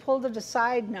they've pulled it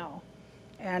aside now,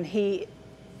 and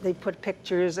they put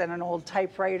pictures and an old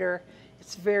typewriter.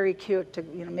 It's very cute to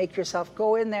make yourself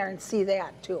go in there and see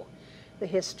that too, the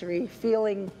history,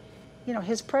 feeling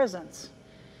his presence.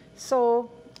 So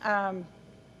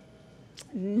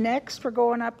next we're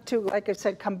going up to, like I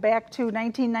said, come back to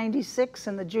 1996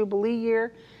 in the Jubilee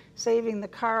year, saving the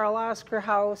Karl Oskar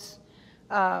House.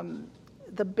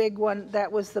 the big one,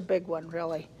 that was the big one,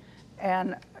 really.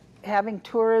 And having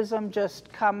tourism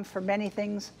just come for many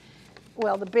things,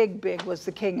 well, the big was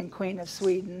the King and Queen of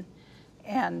Sweden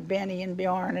and Benny and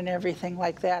Bjorn and everything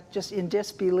like that, just in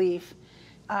disbelief.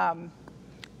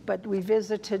 But we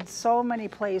visited so many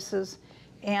places.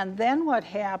 And then what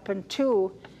happened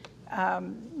too,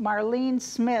 Marlene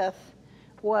Smith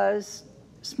was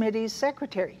Smitty's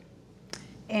secretary.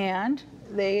 And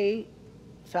they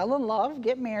fell in love,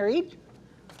 get married,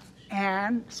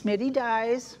 and Smitty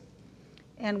dies.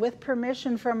 And with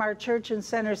permission from our church in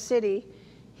Center City,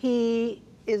 he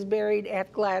is buried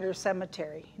at Gladder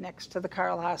Cemetery next to the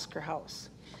Karl Oskar house.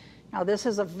 Now this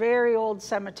is a very old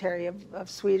cemetery of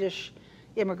Swedish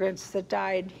immigrants that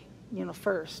died,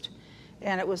 first.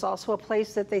 And it was also a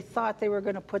place that they thought they were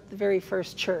going to put the very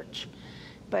first church.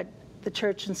 But the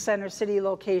church in Center City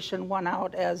location won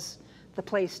out as the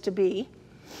place to be.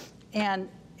 And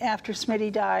after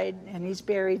Smitty died and he's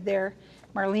buried there,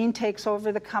 Marlene takes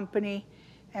over the company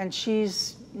and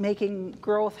she's making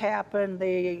growth happen.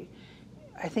 I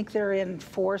think they're in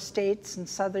 4 states in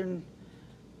southern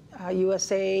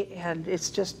USA, and it's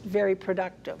just very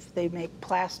productive. They make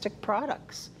plastic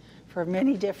products for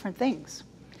many different things.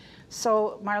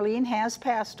 So Marlene has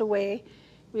passed away.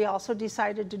 We also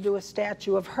decided to do a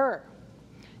statue of her,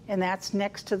 and that's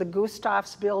next to the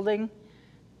Gustafs building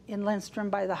in Lindstrom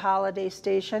by the Holiday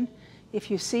Station. If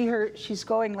you see her, she's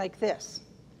going like this,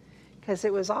 because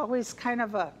it was always kind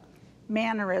of a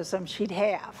mannerism she'd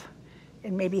have,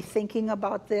 and maybe thinking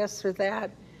about this or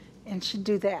that, and she'd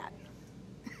do that.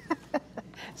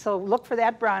 So look for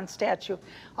that bronze statue.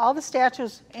 All the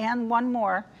statues and one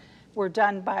more were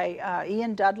done by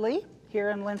Ian Dudley here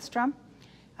in Lindstrom.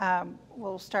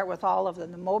 We'll start with all of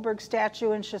them. The Moberg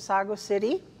statue in Chisago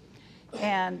City.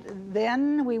 And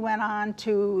then we went on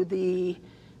to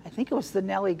I think it was the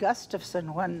Nellie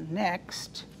Gustafson one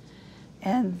next.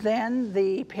 And then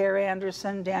the Per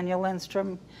Anderson, Daniel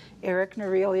Lindstrom, Eric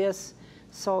Norelius.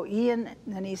 So Ian,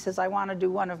 then he says, I want to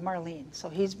do one of Marlene. So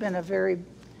he's been a very,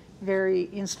 very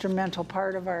instrumental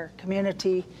part of our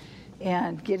community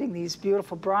and getting these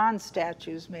beautiful bronze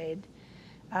statues made.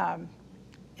 And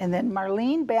then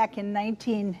Marlene back in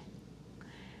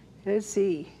let's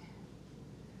see,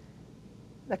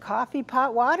 the Coffee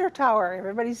Pot Water Tower.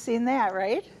 Everybody's seen that,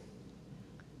 right?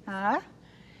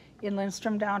 In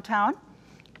Lindstrom downtown.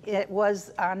 It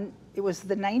was the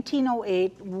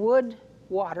 1908 wood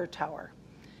water tower,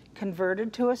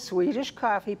 converted to a Swedish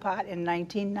coffee pot in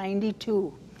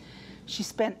 1992. She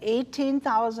spent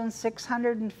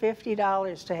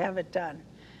 $18,650 to have it done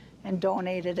and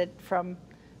donated it from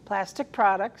plastic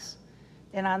products.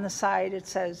 And on the side it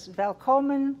says,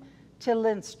 Välkommen till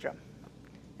Lindstrom.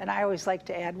 And I always like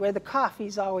to add, where the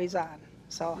coffee's always on.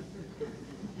 So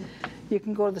you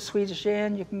can go to the Swedish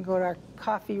Inn, you can go to our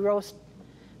coffee roast,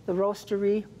 the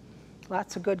roastery,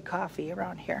 lots of good coffee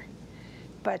around here.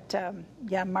 But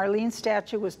yeah, Marlene's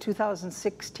statue was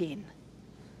 2016.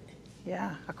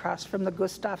 Yeah, across from the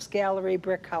Gustafs Gallery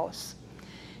brick house.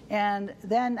 And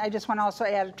then I just want to also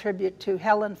add a tribute to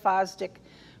Helen Fosdick,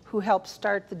 who helped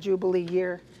start the Jubilee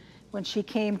year. When she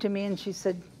came to me and she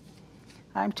said,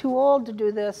 I'm too old to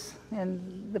do this,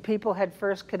 and the people had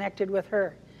first connected with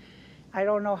her. I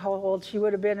don't know how old she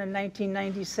would have been in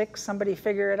 1996. Somebody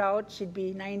figure it out. She'd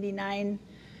be 99.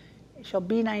 She'll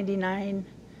be 99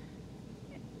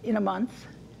 in a month.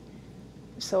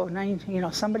 So,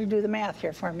 somebody do the math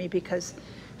here for me, because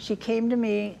she came to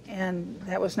me, and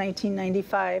that was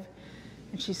 1995,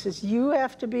 and she says, you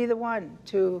have to be the one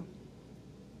to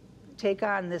take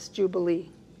on this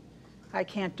Jubilee. I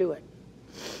can't do it.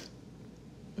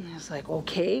 And I was like,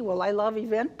 okay, well, I love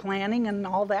event planning and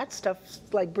all that stuff,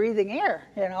 like breathing air,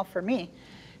 for me.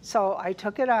 So I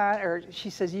took it on, or she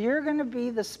says, you're going to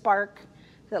be the spark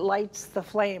that lights the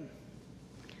flame.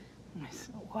 And I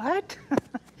said, what?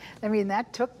 I mean,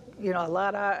 that took, a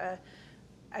lot of,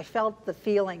 I felt the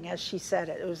feeling as she said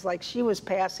it. It was like she was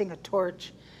passing a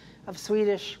torch of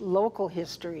Swedish local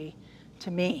history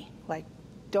to me, like,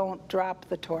 don't drop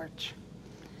the torch.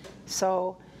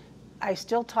 So I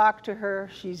still talk to her.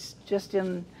 She's just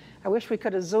I wish we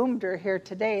could have Zoomed her here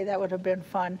today. That would have been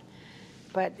fun.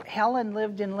 But Helen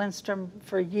lived in Lindstrom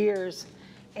for years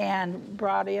and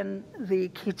brought in the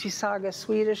Kichisaga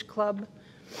Swedish Club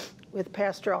with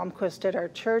Pastor Almquist at our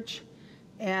church.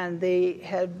 And they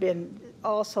had been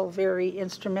also very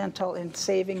instrumental in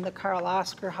saving the Karl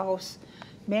Oskar house.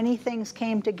 Many things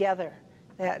came together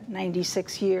that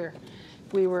 96 year.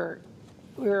 We were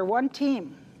one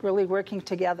team really working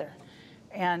together.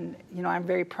 And I'm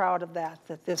very proud of that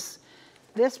this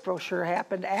brochure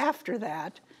happened after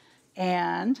that.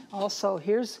 And also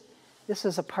here's This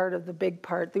is a part of the big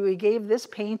part. We gave this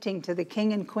painting to the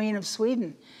King and Queen of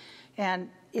Sweden, and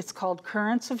it's called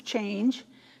Currents of Change,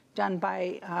 done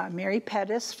by Mary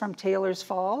Pettis from Taylor's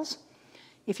Falls.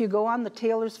 If you go on the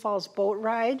Taylor's Falls boat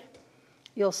ride,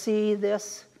 you'll see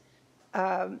this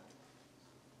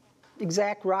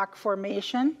exact rock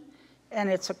formation, and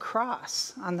it's a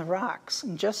cross on the rocks.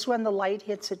 And just when the light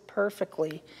hits it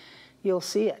perfectly, you'll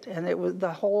see it. And it was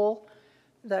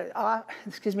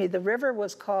the river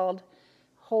was called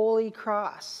Holy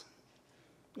Cross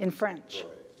in French.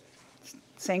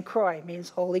 St. Croix means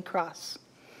Holy Cross.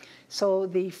 So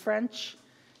the French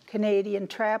Canadian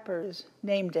trappers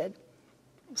named it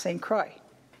St. Croix.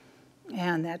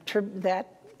 And that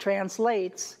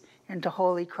translates into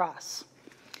Holy Cross.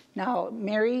 Now,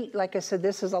 Mary, like I said,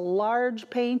 this is a large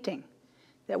painting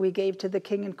that we gave to the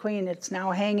King and Queen. It's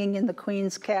now hanging in the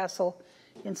Queen's Castle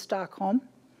in Stockholm.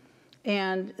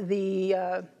 And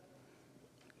the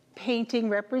painting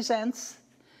represents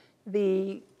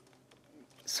the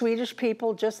Swedish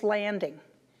people just landing.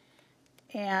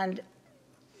 And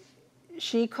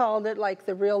she called it like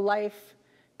the real life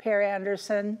Per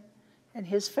Anderson and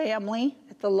his family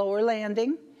at the lower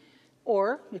landing,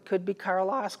 or it could be Karl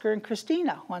Oskar and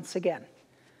Christina once again.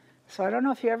 So I don't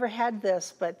know if you ever had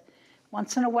this, but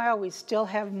once in a while we still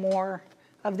have more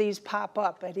of these pop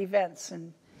up at events.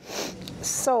 And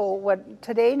so what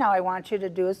today now I want you to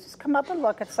do is just come up and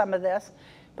look at some of this.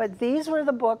 But these were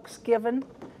the books given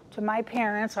to my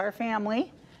parents, our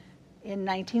family, in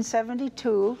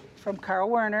 1972 from Carl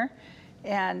Werner.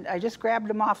 And I just grabbed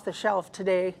them off the shelf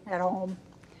today at home.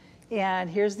 And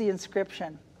here's the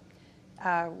inscription.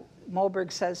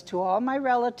 Moberg says, "To all my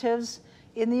relatives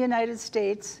in the United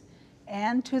States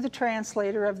and to the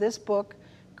translator of this book,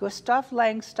 Gustav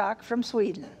Langstock from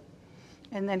Sweden."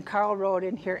 And then Carl wrote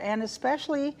in here, "And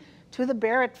especially to the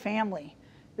Barrott family.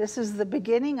 This is the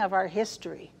beginning of our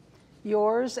history,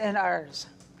 yours and ours.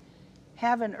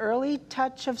 Have an early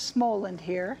touch of Smoland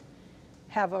here.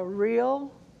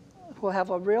 We'll have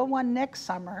a real one next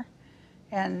summer.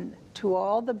 And to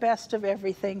all the best of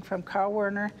everything from Carl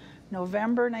Werner,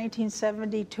 November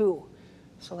 1972.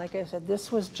 So like I said,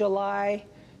 this was July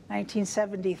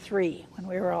 1973 when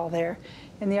we were all there.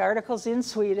 And the article's in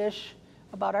Swedish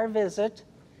about our visit.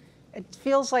 It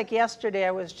feels like yesterday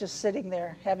I was just sitting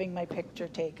there having my picture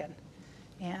taken.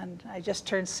 And I just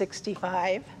turned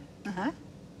 65.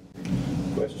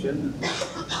 Question? I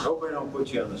hope I don't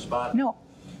put you on the spot. No.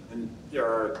 And there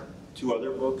are 2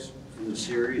 other books from the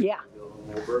series. Yeah.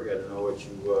 Moberg. I don't know what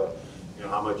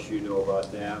how much you know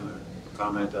about them, or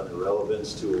comment on the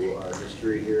relevance to our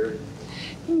history here.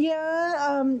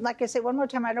 Yeah, like I said, one more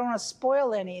time, I don't want to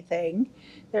spoil anything.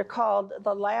 They're called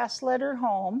The Last Letter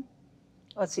Home.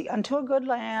 Let's see, Unto a Good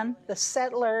Land, The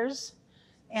Settlers,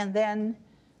 and then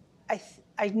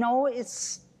I know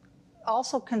it's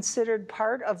also considered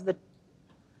part of the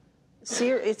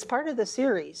series. It's part of the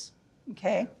series.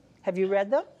 Okay, have you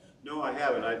read them? No, I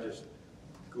haven't. I just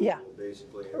Googled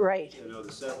basically. Right. I know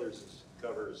The Settlers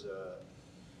covers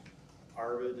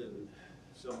Arvid and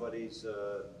somebody's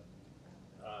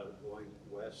going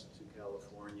west to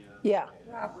California. Yeah.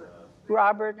 And,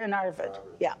 Robert and Arvid.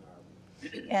 Robert Yeah.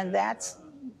 and Arvid. And that's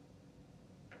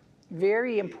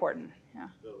very important. Yeah.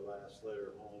 The Last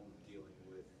Letter Home, dealing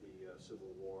with the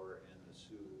Civil War and the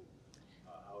Sioux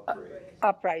outbreak.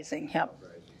 Uprising. Yep.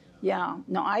 Uprising, Yeah.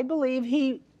 No, I believe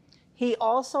he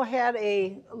also had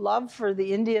a love for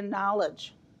the Indian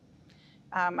knowledge.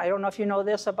 I don't know if you know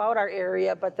this about our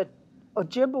area, but the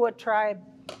Ojibwa tribe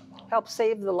helped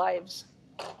save the lives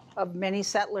of many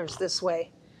settlers this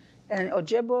way. And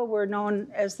Ojibwa were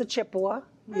known as the Chippewa.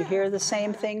 You hear the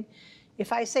same thing.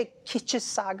 If I say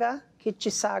Kitchisaga,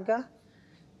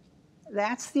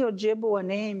 that's the Ojibwa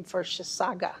name for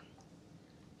Chisaga.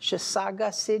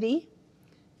 Chisaga City,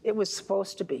 it was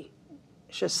supposed to be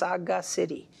Chisaga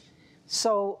City.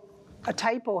 So a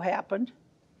typo happened,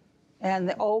 and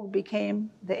the O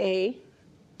became the A,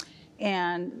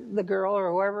 and the girl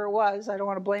or whoever it was, I don't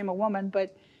want to blame a woman,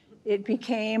 but it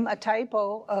became a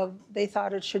typo of, they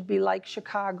thought it should be like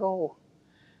Chicago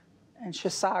and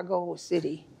Chisago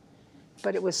City,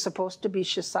 but it was supposed to be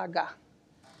Chisaga.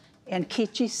 And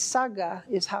Kitchisaga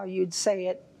is how you'd say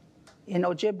it in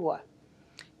Ojibwa.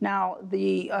 Now,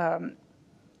 the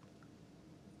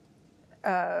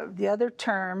other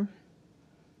term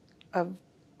of,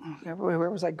 where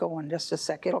was I going? Just a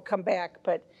sec, it'll come back.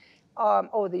 But,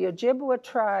 the Ojibwa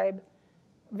tribe,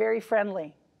 very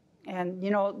friendly. And,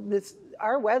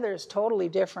 our weather is totally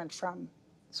different from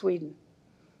Sweden.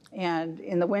 And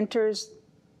in the winters,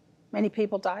 many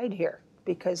people died here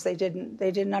because they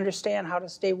didn't understand how to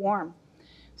stay warm.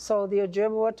 So the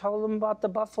Ojibwa told them about the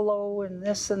buffalo and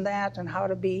this and that and how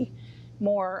to be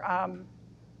more,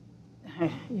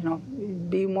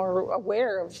 be more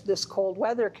aware of this cold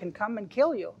weather can come and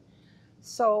kill you.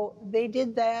 So they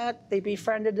did that. They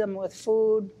befriended them with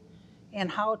food and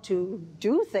how to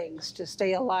do things to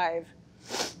stay alive.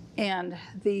 And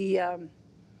the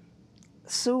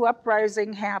Sioux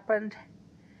uprising happened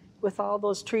with all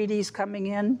those treaties coming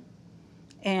in,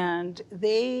 and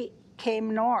they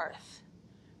came north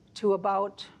to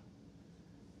about,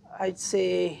 I'd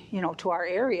say, to our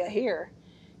area here,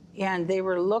 and they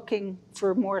were looking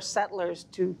for more settlers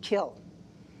to kill.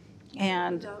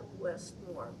 And Out west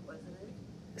more, wasn't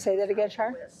it? say that again,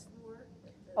 Char? West more?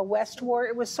 A west war.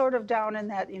 It was sort of down in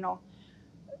that, By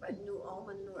New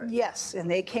Ulm north. Yes, and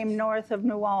they came north of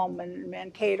New Ulm and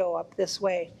Mankato up this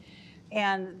way.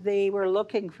 And they were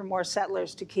looking for more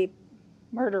settlers to keep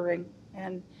murdering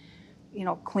and,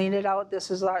 clean it out. This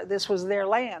was their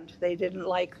land. They didn't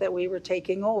like that we were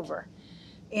taking over.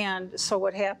 And so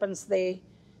what happens, they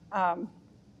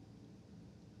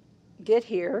get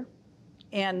here,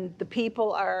 and the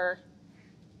people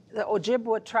the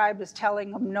Ojibwa tribe is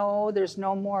telling them, no, there's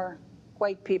no more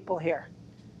white people here.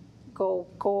 Go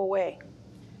away.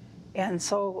 And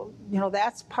so,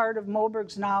 that's part of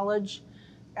Moberg's knowledge.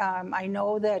 I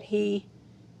know that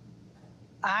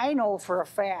I know for a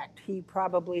fact he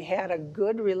probably had a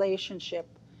good relationship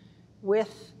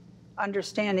with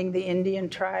understanding the Indian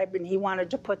tribe, and he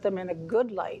wanted to put them in a good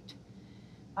light.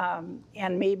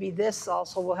 And maybe this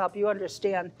also will help you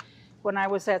understand. When I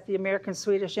was at the American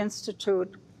Swedish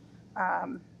Institute,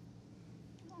 or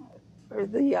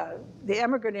the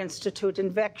Emigrant Institute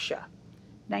in Växjö,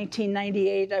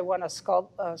 1998, I won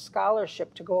a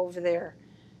scholarship to go over there.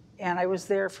 And I was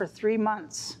there for 3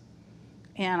 months.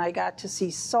 And I got to see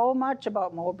so much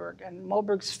about Moberg and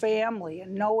Moberg's family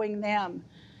and knowing them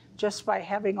just by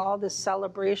having all this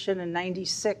celebration in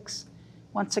 '96.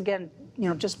 Once again,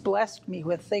 just blessed me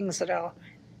with things that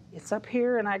it's up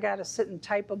here and I got to sit and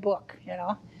type a book,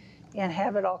 and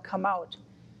have it all come out.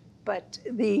 But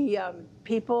the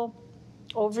people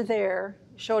over there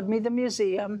showed me the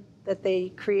museum that they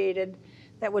created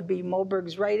that would be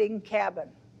Moberg's writing cabin,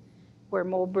 where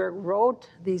Moberg wrote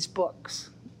these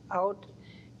books out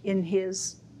in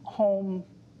his home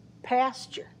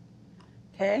pasture,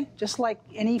 okay? Just like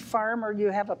any farmer, you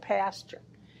have a pasture.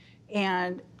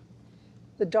 And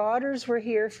the daughters were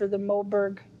here for the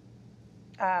Moberg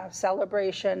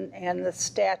celebration and the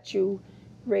statue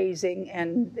raising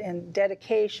and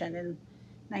dedication in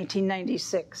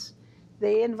 1996.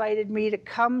 They invited me to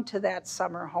come to that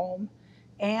summer home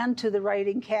and to the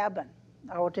writing cabin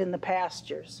out in the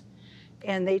pastures.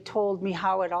 And they told me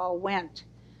how it all went,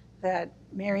 that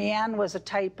Marianne was a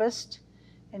typist,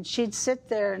 and she'd sit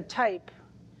there and type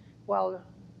while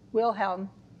Wilhelm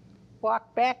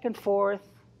walked back and forth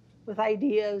with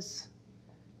ideas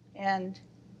and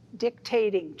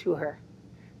dictating to her.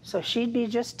 So she'd be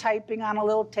just typing on a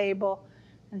little table,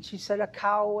 and she said a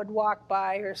cow would walk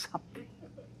by or something.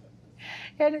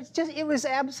 And it was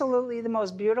absolutely the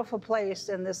most beautiful place,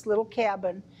 and this little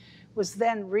cabin was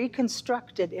then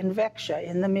reconstructed in Växjö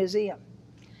in the museum.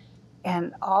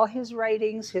 And all his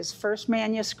writings, his first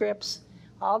manuscripts,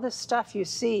 all this stuff you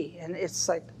see, and it's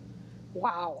like,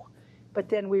 wow. But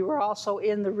then we were also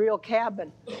in the real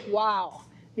cabin, wow,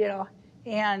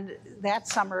 And that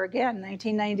summer again,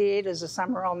 1998 is a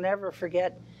summer I'll never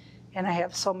forget, and I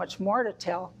have so much more to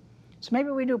tell. So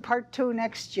maybe we do part 2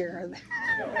 next year.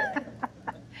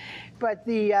 But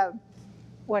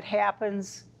what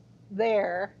happens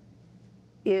there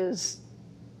is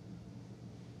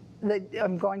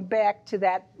I'm going back to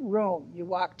that room. You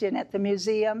walked in at the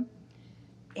museum,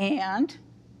 and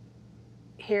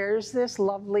here's this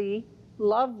lovely,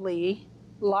 lovely,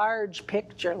 large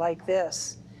picture like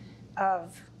this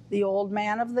of the old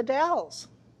man of the Dells.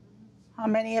 How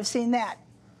many have seen that?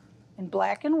 In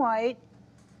black and white.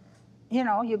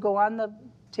 You go on the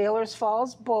Taylor's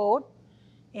Falls boat,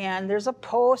 and there's a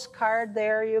postcard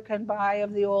there you can buy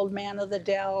of the old man of the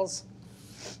Dells.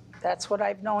 That's what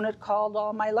I've known it called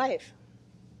all my life.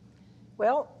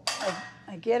 Well,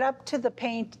 I get up to the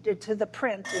print,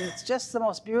 and it's just the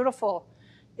most beautiful.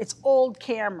 It's old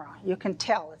camera. You can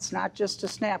tell. It's not just a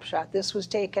snapshot. This was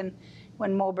taken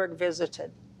when Moberg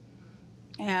visited.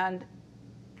 And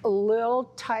a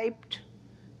little typed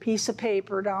piece of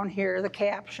paper down here, the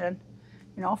caption,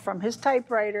 from his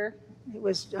typewriter. It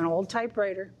was an old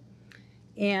typewriter.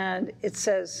 And it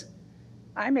says,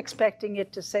 I'm expecting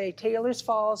it to say Taylor's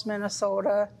Falls,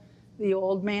 Minnesota, the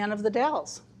old man of the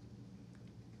Dells.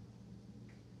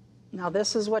 Now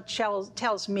this is what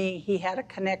tells me he had a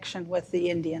connection with the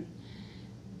Indian.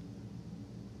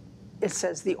 it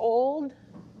says, the old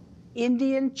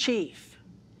Indian chief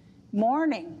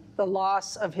mourning the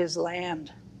loss of his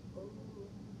land.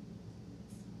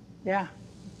 Yeah,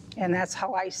 and that's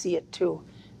how I see it too.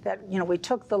 That, you know, we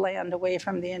took the land away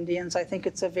from the Indians. I think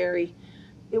it's it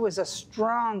was a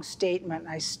strong statement.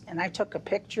 And I took a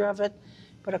picture of it,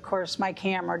 but of course my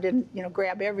camera didn't, you know,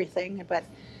 grab everything.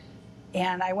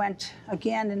 And I went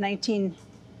again in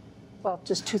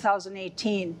just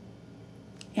 2018,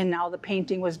 and now the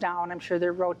painting was down. I'm sure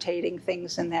they're rotating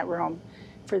things in that room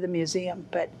for the museum.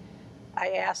 But I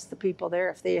asked the people there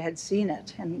if they had seen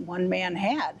it, and one man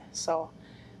had. So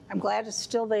I'm glad it's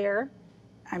still there.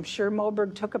 I'm sure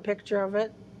Moberg took a picture of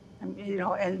it, you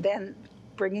know, and then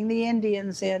bringing the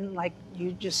Indians in, like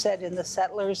you just said, in the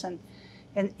settlers and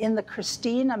in the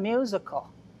Christina musical,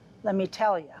 let me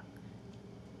tell you.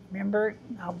 Remember,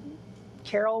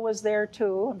 Carol was there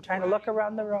too. I'm trying to look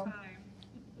around the room.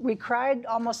 We cried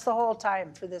almost the whole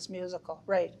time for this musical,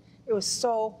 right? It was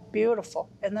so beautiful.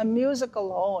 And the music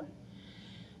alone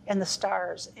and the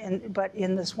stars. But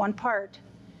in this one part,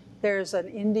 there's an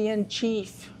Indian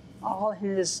chief all in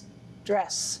his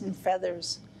dress and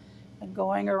feathers and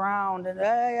going around and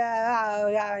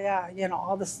you know,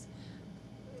 all this,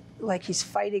 like he's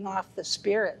fighting off the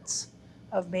spirits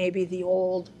of maybe the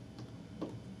old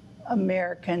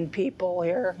American people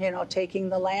here, you know, taking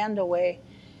the land away,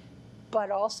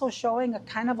 but also showing a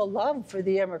kind of a love for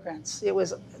the immigrants.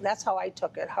 That's how I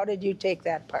took it. How did you take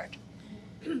that part?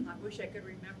 I wish I could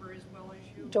remember as well as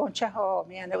you. Don't you? Oh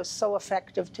man, it was so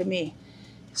effective to me.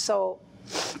 So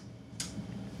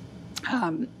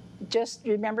just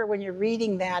remember when you're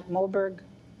reading that, Moberg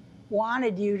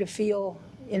wanted you to feel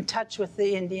in touch with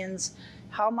the Indians,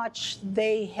 how much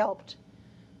they helped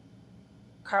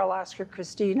Karl Oskar,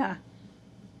 Christina,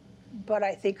 but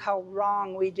I think how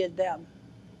wrong we did them,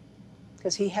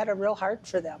 because he had a real heart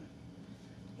for them.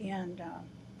 And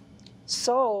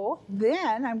so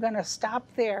then I'm going to stop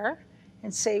there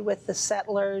and say with the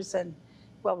settlers and,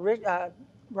 well,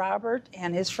 Robert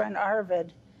and his friend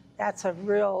Arvid, that's a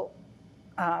real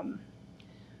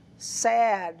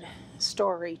sad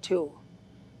story too,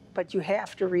 but you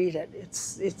have to read it.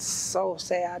 It's so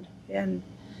sad. And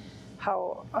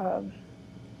how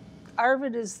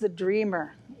Arvid is the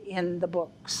dreamer in the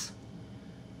books,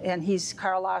 and he's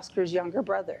Karl Oskar's younger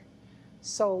brother.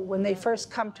 So when they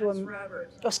first come to him, Robert.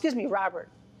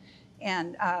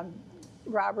 And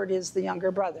Robert is the younger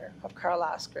brother of Karl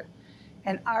Oskar.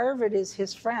 And Arvid is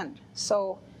his friend.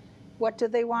 So what do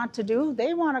they want to do?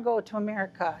 They want to go to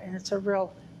America. And it's a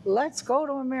real, let's go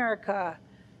to America.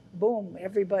 Boom,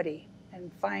 everybody,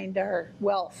 and find our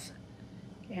wealth.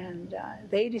 And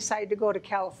they decide to go to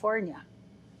California.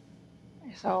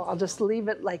 So I'll just leave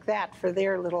it like that for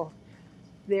their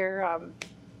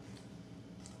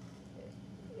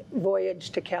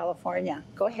voyage to California.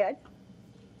 Go ahead.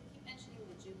 You mentioned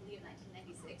the Jubilee of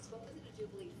 1996. What was it a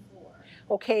Jubilee for?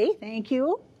 Okay, thank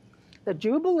you. The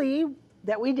Jubilee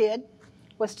that we did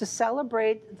was to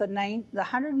celebrate the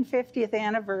 150th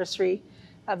anniversary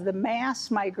of the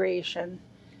mass migration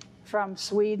from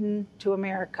Sweden to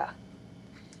America.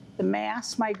 The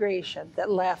mass migration that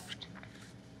left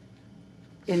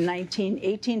in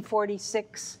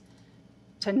 1846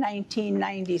 to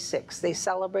 1996. They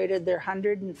celebrated their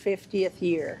 150th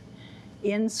year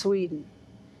in Sweden.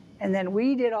 And then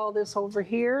we did all this over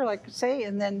here, like I say,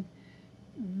 and then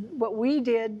what we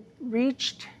did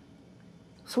reached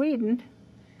Sweden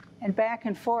and back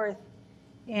and forth,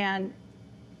 and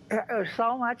it was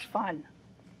so much fun.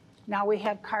 Now we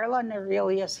have Carla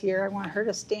Norelius here. I want her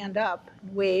to stand up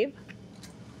and wave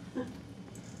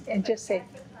and just say,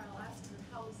 At the Karl Oskar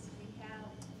House, we have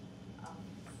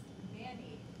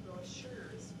many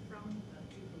brochures from the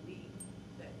Jubilee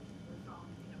that were found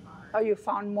in a barn. oh, you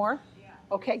found more? Yeah.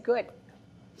 Okay, good. At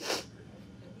least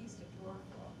a drawer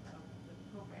full of the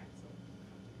program, so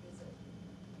come to visit.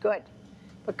 Good.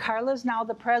 But Carla's now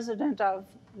the president of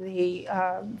the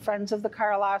Friends of the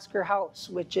Karl Oskar House,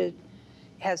 which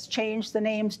has changed the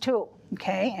names too,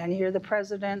 okay? And you're the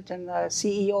president and the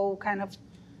CEO kind of?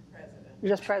 President. You're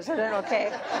just president,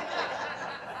 okay.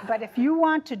 But if you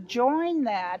want to join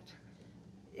that,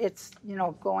 it's, you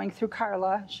know, going through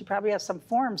Carla. She probably has some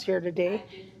forms here today.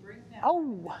 I didn't bring them. Oh.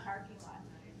 In the parking lot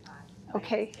that I thought.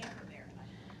 Okay. I just came from there.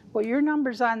 Well, your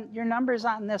number's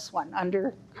on this one,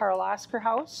 under Karl Oskar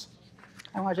House.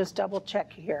 I want to just double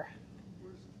check here.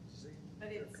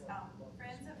 But it's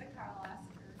Friends of the Karl Oskar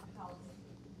House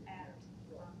at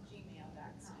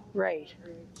gmail.com. Right. Or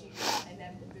Gmail. And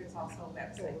then there's also a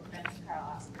website,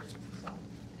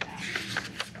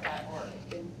 friendsofkarloskar.org.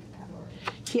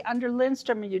 Under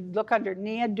Lindstrom, you'd look under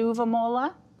Nia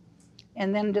Duvamola,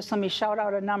 And then just let me shout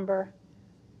out a number,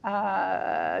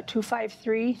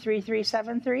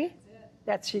 253-3373.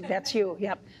 That's you,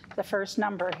 yep, the first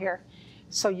number here.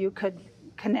 So you could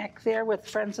connect there with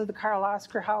Friends of the Karl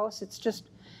Oskar House. It's just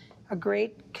a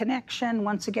great connection,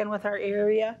 once again, with our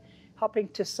area, helping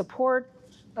to support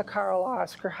the Karl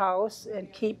Oskar House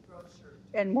and keep,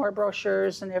 and more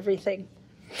brochures and everything.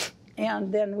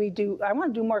 And then I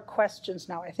want to do more questions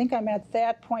now. I think I'm at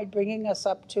that point, bringing us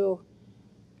up to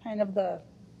kind of the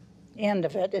end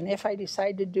of it. And if I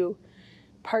decide to do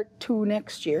part 2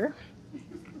 next year,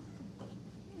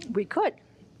 we could.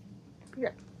 Yeah.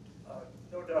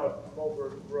 No doubt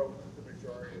Moberg wrote the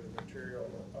majority of the material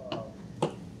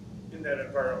in that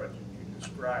environment you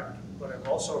described, but I've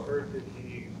also heard that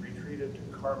he retreated to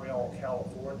Carmel,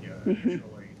 California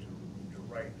initially to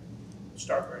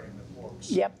start writing the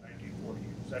books in 1940.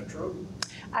 Is that true?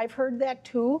 I've heard that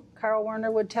too. Carl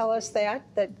Werner would tell us that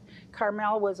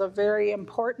Carmel was a very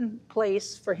important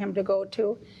place for him to go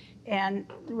to, and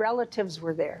relatives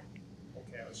were there.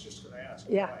 Okay, I was just going to ask.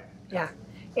 Yeah, why. yeah.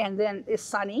 And then it's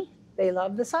sunny. They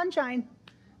love the sunshine.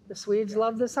 The Swedes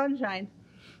love the sunshine.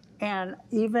 And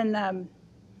even,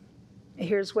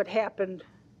 here's what happened,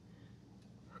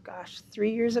 gosh,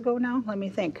 3 years ago now? Let me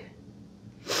think.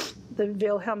 The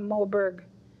Wilhelm Moberg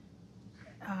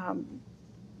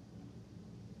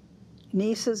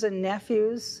nieces and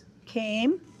nephews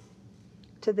came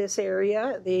to this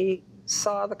area. They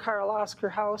saw the Karl Oskar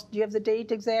House. Do you have the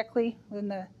date exactly? When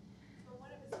the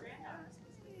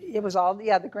it was all,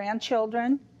 the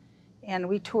grandchildren. And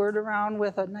we toured around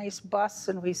with a nice bus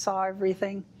and we saw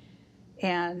everything.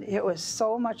 And it was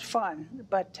so much fun.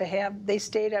 But they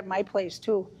stayed at my place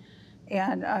too.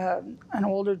 And an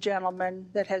older gentleman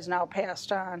that has now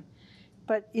passed on.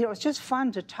 But it's just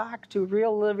fun to talk to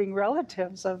real living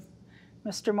relatives of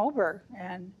Mr. Moberg.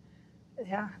 And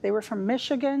yeah, they were from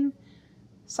Michigan,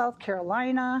 South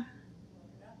Carolina,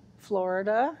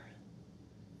 Florida,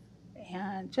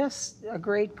 and just a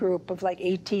great group of like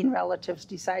 18 relatives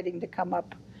deciding to come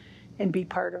up and be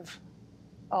part of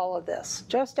all of this.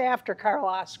 Just after Karl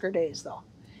Oskar Days, though.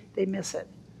 They miss it.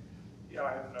 Yeah,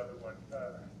 I have another one.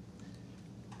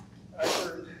 I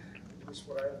heard, at least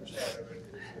what I understand of it,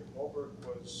 is that Moberg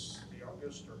was the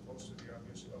youngest or close to the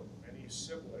youngest of many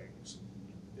siblings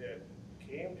that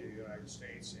came to the United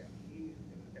States, and he,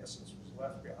 in essence, was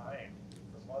left behind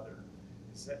with the mother.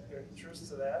 Is there truth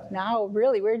to that? No,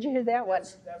 really? Where'd you hear that one?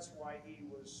 That's why he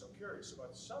was so curious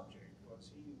about the subject,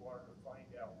 was he wanted to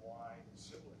find out why his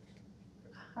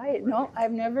siblings. No,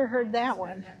 I've never heard that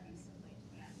one.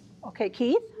 Okay,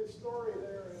 Keith? The story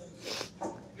there is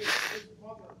his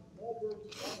mother,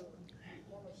 Moberg's mother,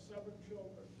 was one of 7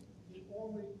 children. The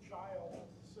only child of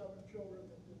the 7 children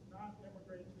that did not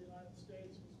immigrate to the United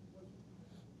States was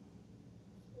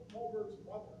Moberg's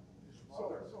mother.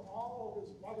 So all of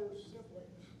his mother's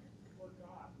siblings were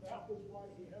gone. That was why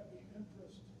he had the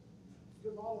interest,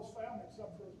 because all his family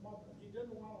except for his mother. He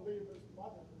didn't want to leave his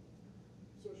mother,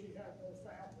 so she had no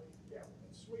family in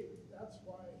Sweden. That's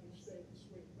why he stayed in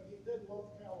Sweden. But he did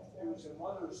love California. It was his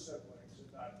mother's siblings and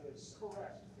not his.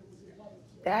 Correct. It was his mother's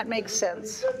siblings. That makes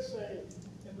sense. But he did say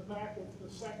in the back of the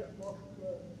second book,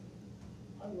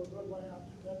 Under a Good Land,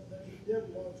 that he did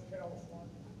love California.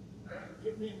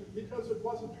 I mean, because it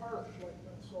wasn't harsh like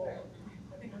Minnesota.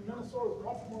 And Minnesota is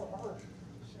much more harsh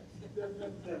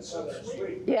than Southern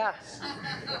Sweden. Yeah.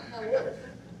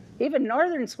 Even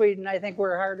northern Sweden, I think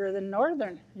we're harder than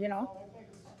northern, I think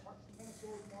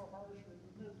Minnesota's more harsh than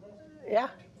the Midwest. Yeah.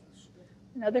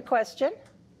 Another question?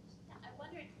 I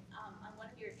wondered, on one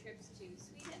of your trips to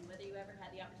Sweden, whether you ever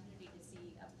had the opportunity to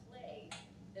see a play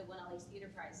that won all these theater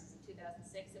prizes in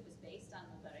 2006 that was based on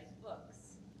Moberg's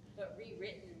books, but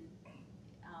rewritten,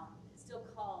 still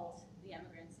called The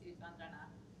Emigrants Utvandrarna,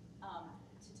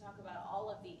 to talk about all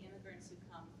of the immigrants who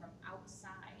come from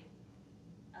outside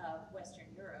of Western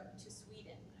Europe to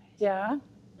Sweden. Yeah.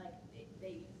 Like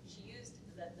she used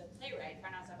the playwright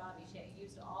Farnas Ababi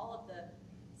used all of the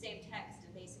same text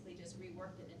and basically just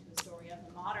reworked it into a story of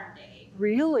the modern day.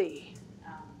 Really?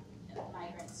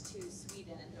 Migrants to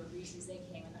Sweden and the reasons they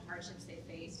came and the hardships they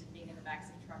faced and being in the backs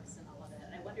of trucks and all of that.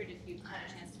 And I wondered if you'd had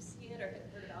a chance to see it or had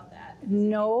heard about that.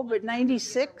 No, but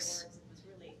 96.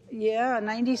 Yeah,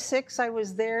 96 I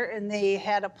was there and they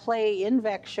had a play in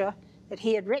Växjö that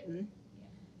he had written.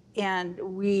 And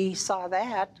we saw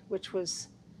that, which was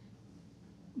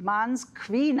Mans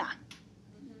Kvinna.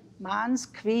 Mans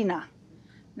Kvinna.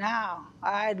 Now,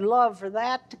 I'd love for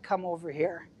that to come over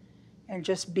here and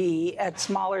just be at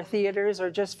smaller theaters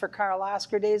or just for Karl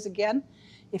Oskar Days again,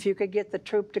 if you could get the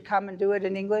troupe to come and do it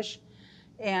in English.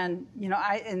 And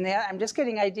I'm just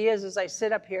getting ideas as I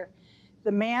sit up here.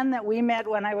 the man that we met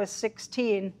when I was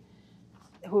 16,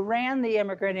 who ran the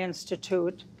Immigrant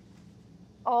Institute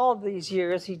all these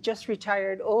years, he just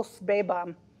retired, Ulf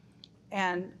Bebam,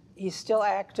 and he's still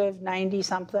active, 90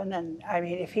 something. And I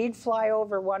mean, if he'd fly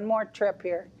over one more trip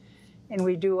here and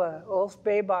we do a Ulf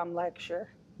Bebam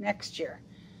lecture next year,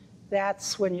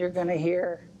 that's when you're going to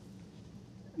hear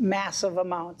massive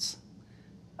amounts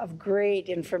of great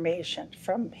information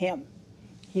from him.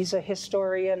 He's a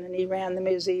historian and he ran the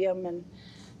museum, and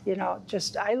you know,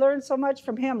 just I learned so much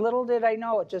from him. Little did I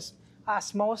know, just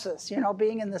osmosis, you know,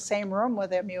 being in the same room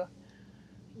with him, you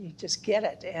just get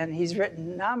it. And he's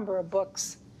written a number of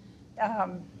books.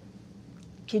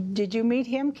 Did you meet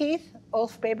him, Keith?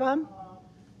 Ulf Bebam?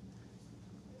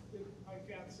 I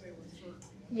can't say with certainty.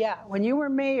 Yeah, when you were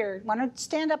mayor, why don't you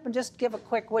stand up and just give a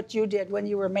quick what you did when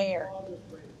you were mayor? I'll just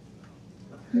wait.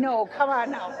 No, come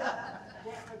on now.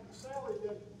 Well, Sally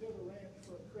did arrange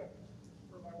for a trip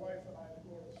for my wife and I to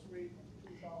go to Sweden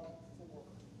in 2004.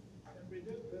 And we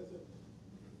did visit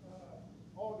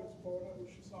Augustboda,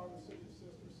 which is Saga City,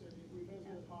 sister city. We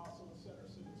visited Hassel, Center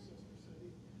City, sister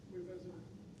city. We visited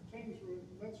Tingsrud,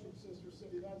 Lindstrom, sister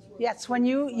city. That's what. Yes, when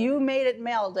you made it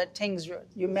meld at Tingsrud.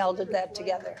 You melded that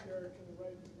together.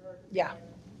 Yeah.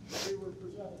 We were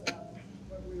presented that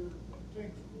when we were in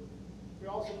Tingsrud. We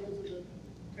also visited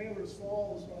Taylor's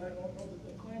Falls, but I don't know that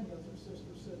they claim it as their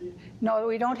sister city. No,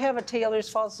 we don't have a Taylor's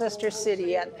Falls sister city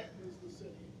yet. Is the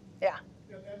city. Yeah.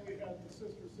 And then we had the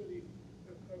sister city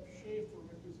of Schaefer,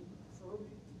 which is in Fermi.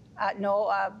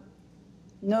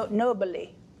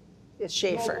 Nobly is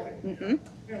Schaefer. Anyway,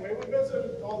 we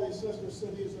visited all these sister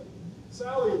cities, and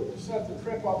Sally set the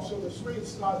trip up so the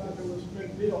Swedes thought that it was a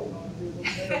big deal.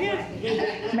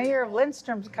 Mayor of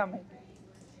Lindstrom's coming.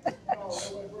 But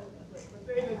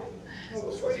they didn't,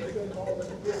 the Swedes didn't know that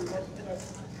it really wasn't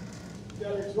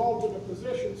that exalted a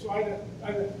position, so I didn't,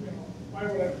 why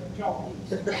would I tell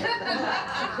them?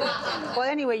 Well,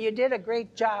 anyway, you did a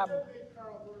great job. I did meet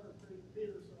Karl Oskar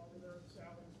Peterson over there in Sally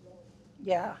as well.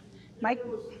 Yeah. Mike. It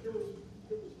was very nice.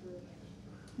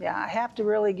 Yeah, I have to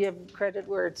really give credit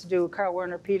where it's due. Karl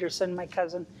Werner Peterson, my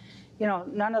cousin. You know,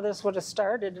 none of this would have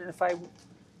started if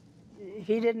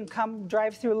he didn't come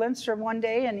drive through Lindstrom one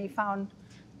day and he found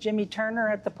Jimmy Turner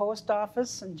at the post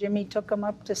office, and Jimmy took him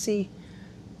up to see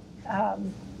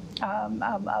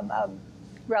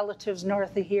relatives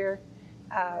north of here.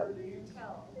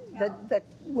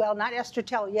 Well, not Esther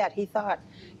Tell yet, he thought.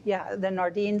 Yeah, the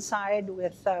Nordine side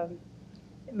with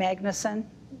Magnuson.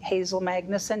 Hazel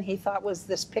Magnuson, he thought was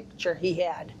this picture he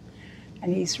had.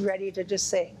 And he's ready to just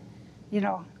say, you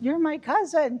know, you're my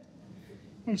cousin.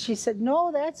 And she said,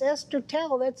 no, that's Esther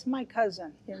Tell, that's my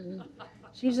cousin. And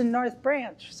she's in North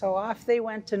Branch. So off they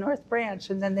went to North Branch,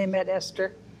 and then they met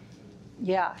Esther.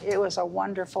 Yeah, it was a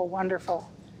wonderful,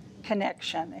 wonderful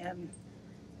connection. And,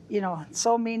 you know,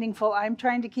 so meaningful. I'm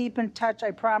trying to keep in touch.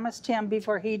 I promised him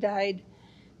before he died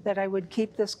that I would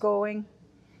keep this going.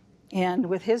 And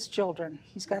with his children,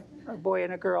 he's got a boy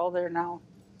and a girl. They're now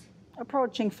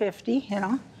approaching 50, you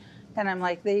know. And I'm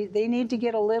like, they need to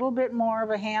get a little bit more of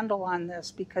a handle on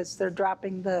this because they're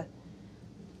dropping it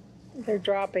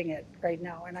right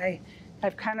now. And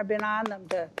I've kind of been on them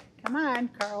to, come on,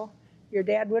 Carl, your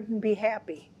dad wouldn't be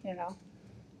happy, you know.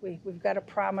 We've got to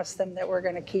promise them that we're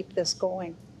going to keep this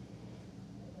going.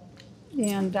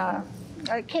 And,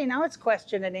 okay, now it's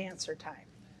question and answer time.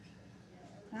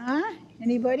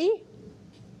 Anybody?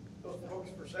 Those books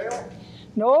for sale?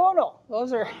 No,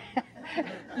 those are,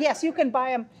 yes, you can buy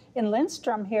them in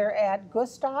Lindstrom here at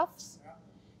Gustav's,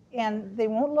 and they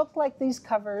won't look like these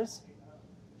covers.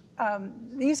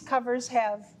 These covers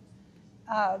have,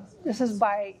 this is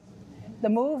by the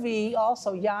movie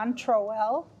also, Jan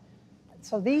Troell.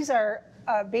 So these are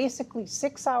basically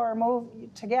 6-hour movie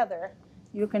together.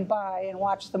 You can buy and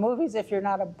watch the movies if you're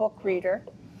not a book reader.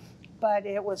 But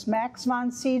it was Max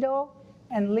von Sydow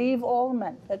and Liv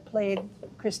Ullmann that played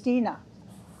Christina.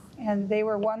 And they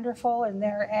were wonderful in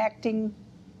their acting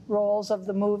roles of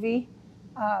the movie.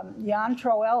 Jan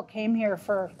Troell came here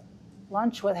for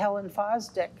lunch with Helen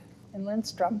Fosdick in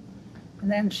Lindstrom.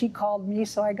 And then she called me,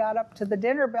 so I got up to the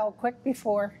dinner bell quick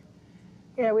before.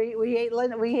 Yeah, we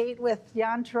ate with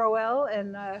Jan Troell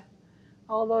and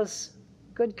all those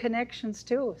good connections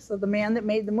too. So the man that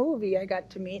made the movie I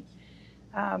got to meet.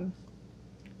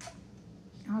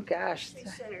 Oh gosh. The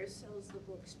History Center sells the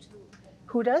books too.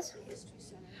 Who does? The History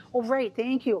Center. Oh, right,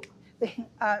 thank you.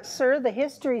 Sir, the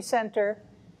History Center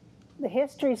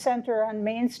on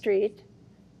Main Street,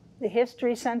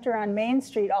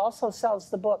 also sells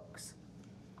the books.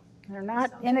 They're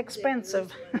not Sometimes inexpensive.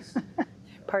 they have used ones.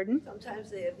 Pardon?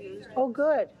 Sometimes they have used Oh,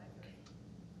 good.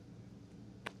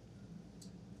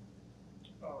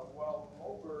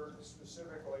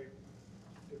 specifically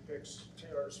depicts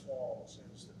Taylor's Falls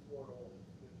as the portal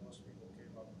that most people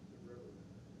came up the river.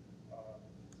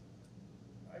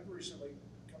 I've recently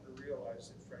come to realize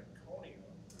that Franconia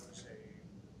was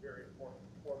a very important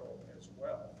portal as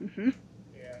well. Mm-hmm. And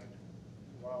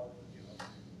while, you know,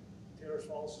 Taylor's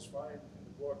Falls is fine in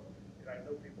the book, and I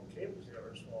know people came to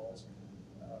Taylor's Falls,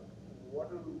 what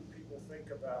do people think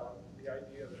about the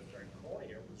idea that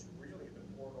Franconia was really the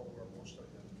portal where most of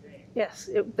them came? Yes,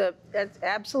 that's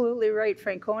absolutely right.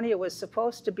 Franconia was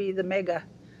supposed to be the mega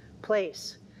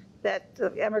place that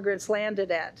the immigrants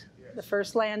landed at. Yes. The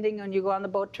first landing, when you go on the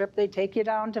boat trip, they take you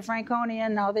down to Franconia,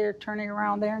 and now they're turning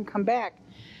around there and come back.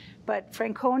 But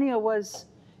Franconia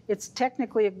it's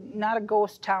technically not a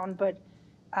ghost town, but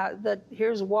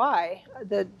here's why.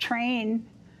 The train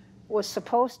was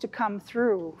supposed to come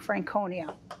through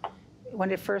Franconia when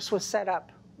it first was set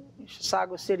up.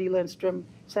 Sago City, Lindstrom,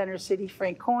 Center City,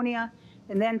 Franconia,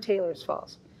 and then Taylor's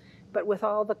Falls. But with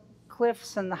all the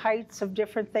cliffs and the heights of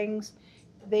different things,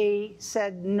 they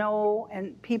said no,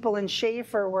 and people in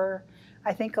Schaefer were,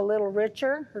 I think, a little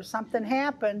richer, or something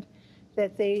happened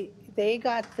that they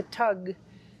got the tug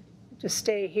to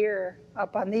stay here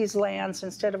up on these lands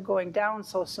instead of going down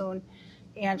so soon,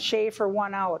 and Schaefer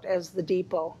won out as the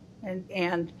depot.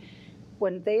 And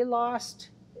when they lost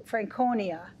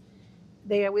Franconia,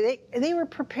 they were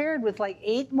prepared with like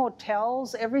 8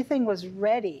 motels. Everything was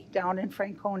ready down in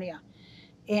Franconia,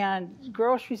 and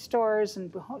grocery stores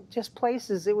and just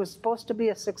places. It was supposed to be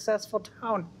a successful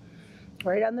town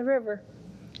right on the river,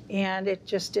 and it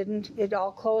just didn't. It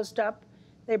all closed up.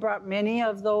 They brought many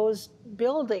of those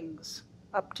buildings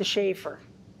up to Schaefer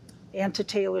and to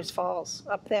Taylor's Falls,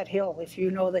 up that hill, if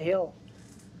you know the hill.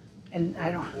 And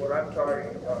I don't. What I'm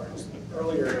talking about is the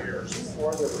earlier years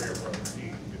before the railroad,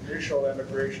 the initial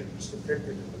immigration is depicted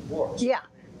in the books. Yeah.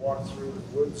 They walk through the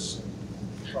woods.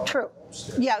 And True.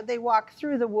 Yeah, they walk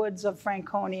through the woods of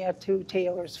Franconia to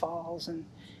Taylor's Falls, and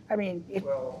I mean.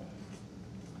 Well,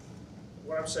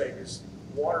 what I'm saying is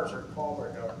waters are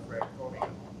calmer down in Franconia,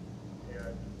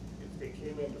 and if they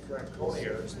came into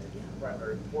Franconia as the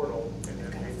primary portal and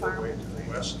then made their way to the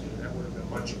west, that would have been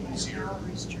much easier.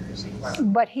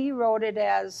 But he wrote it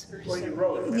as, Well, you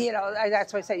wrote it. you know,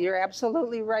 that's why I said you're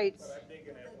absolutely right. But I'm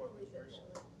thinking at what was real.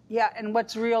 Yeah, and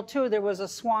what's real too, there was a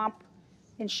swamp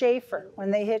in Schaefer. When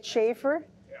they hit Schaefer,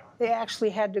 they actually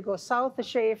had to go south of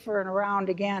Schaefer and around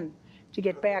again to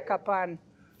get back up on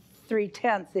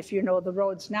 310th, if you know the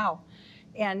roads now.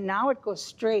 And now it goes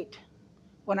straight.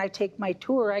 When I take my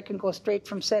tour, I can go straight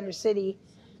from Center City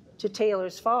to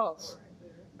Taylor's Falls.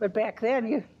 But back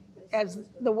then, as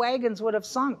the wagons would have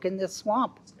sunk in this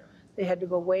swamp, they had to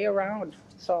go way around.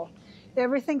 So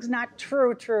everything's not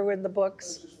true in the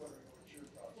books.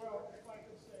 Well, if I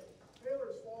could say,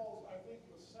 Taylor's Falls, I think,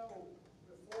 was settled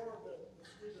before the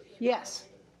Swedish. Yes,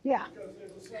 yeah, Because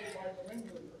it was settled by the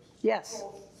Englanders. yes.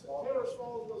 So Taylor's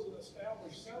Falls was an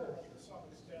established settlement to some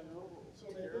extent. So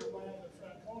they did land in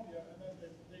Franconia, and then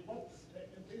they went, at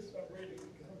least I'm reading the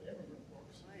immigrant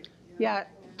books. Yeah,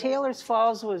 Taylor's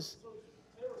Falls was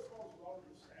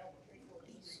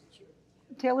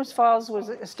Taylor's Falls was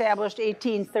already established. established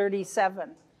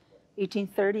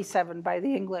 1837 by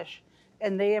the English,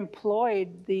 and they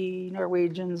employed the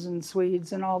Norwegians and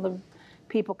Swedes and all the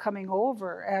people coming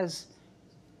over as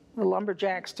the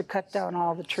lumberjacks to cut down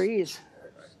all the trees.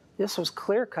 This was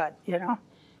clear cut, you know,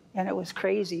 and it was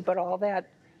crazy, but all that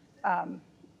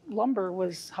lumber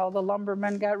was how the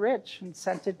lumbermen got rich and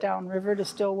sent it downriver to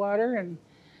Stillwater. And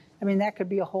I mean, that could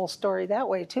be a whole story that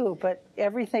way too, but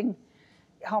everything,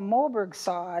 how Moberg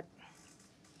saw it,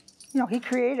 you know, he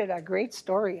created a great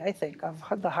story, I think,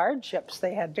 of the hardships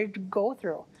they had to go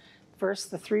through.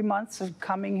 First, the 3 months of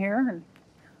coming here and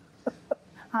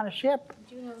on a ship.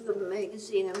 Do you know the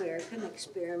magazine American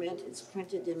Experiment? It's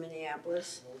printed in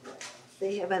Minneapolis.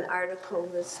 They have an article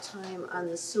this time on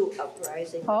the Sioux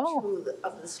Uprising, Oh. the truth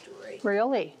of the story.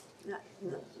 Really? Not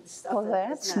stuff Well, that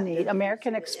that's has not neat. been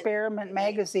American printed. Experiment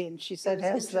magazine, she said, It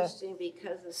has was the interesting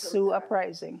because of some Sioux of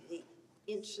Uprising. the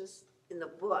interest in the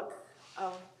book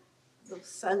of the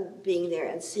son being there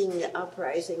and seeing the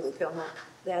uprising and come home.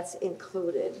 That's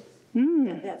included.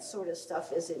 And that sort of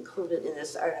stuff is included in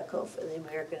this article for the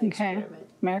American Okay, Experiment.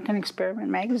 American Experiment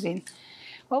magazine.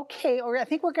 Okay, I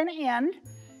think we're going to end,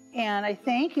 and I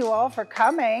thank you all for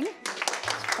coming.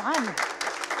 It's fun.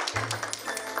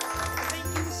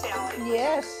 Thank you, Sally.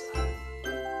 Yes.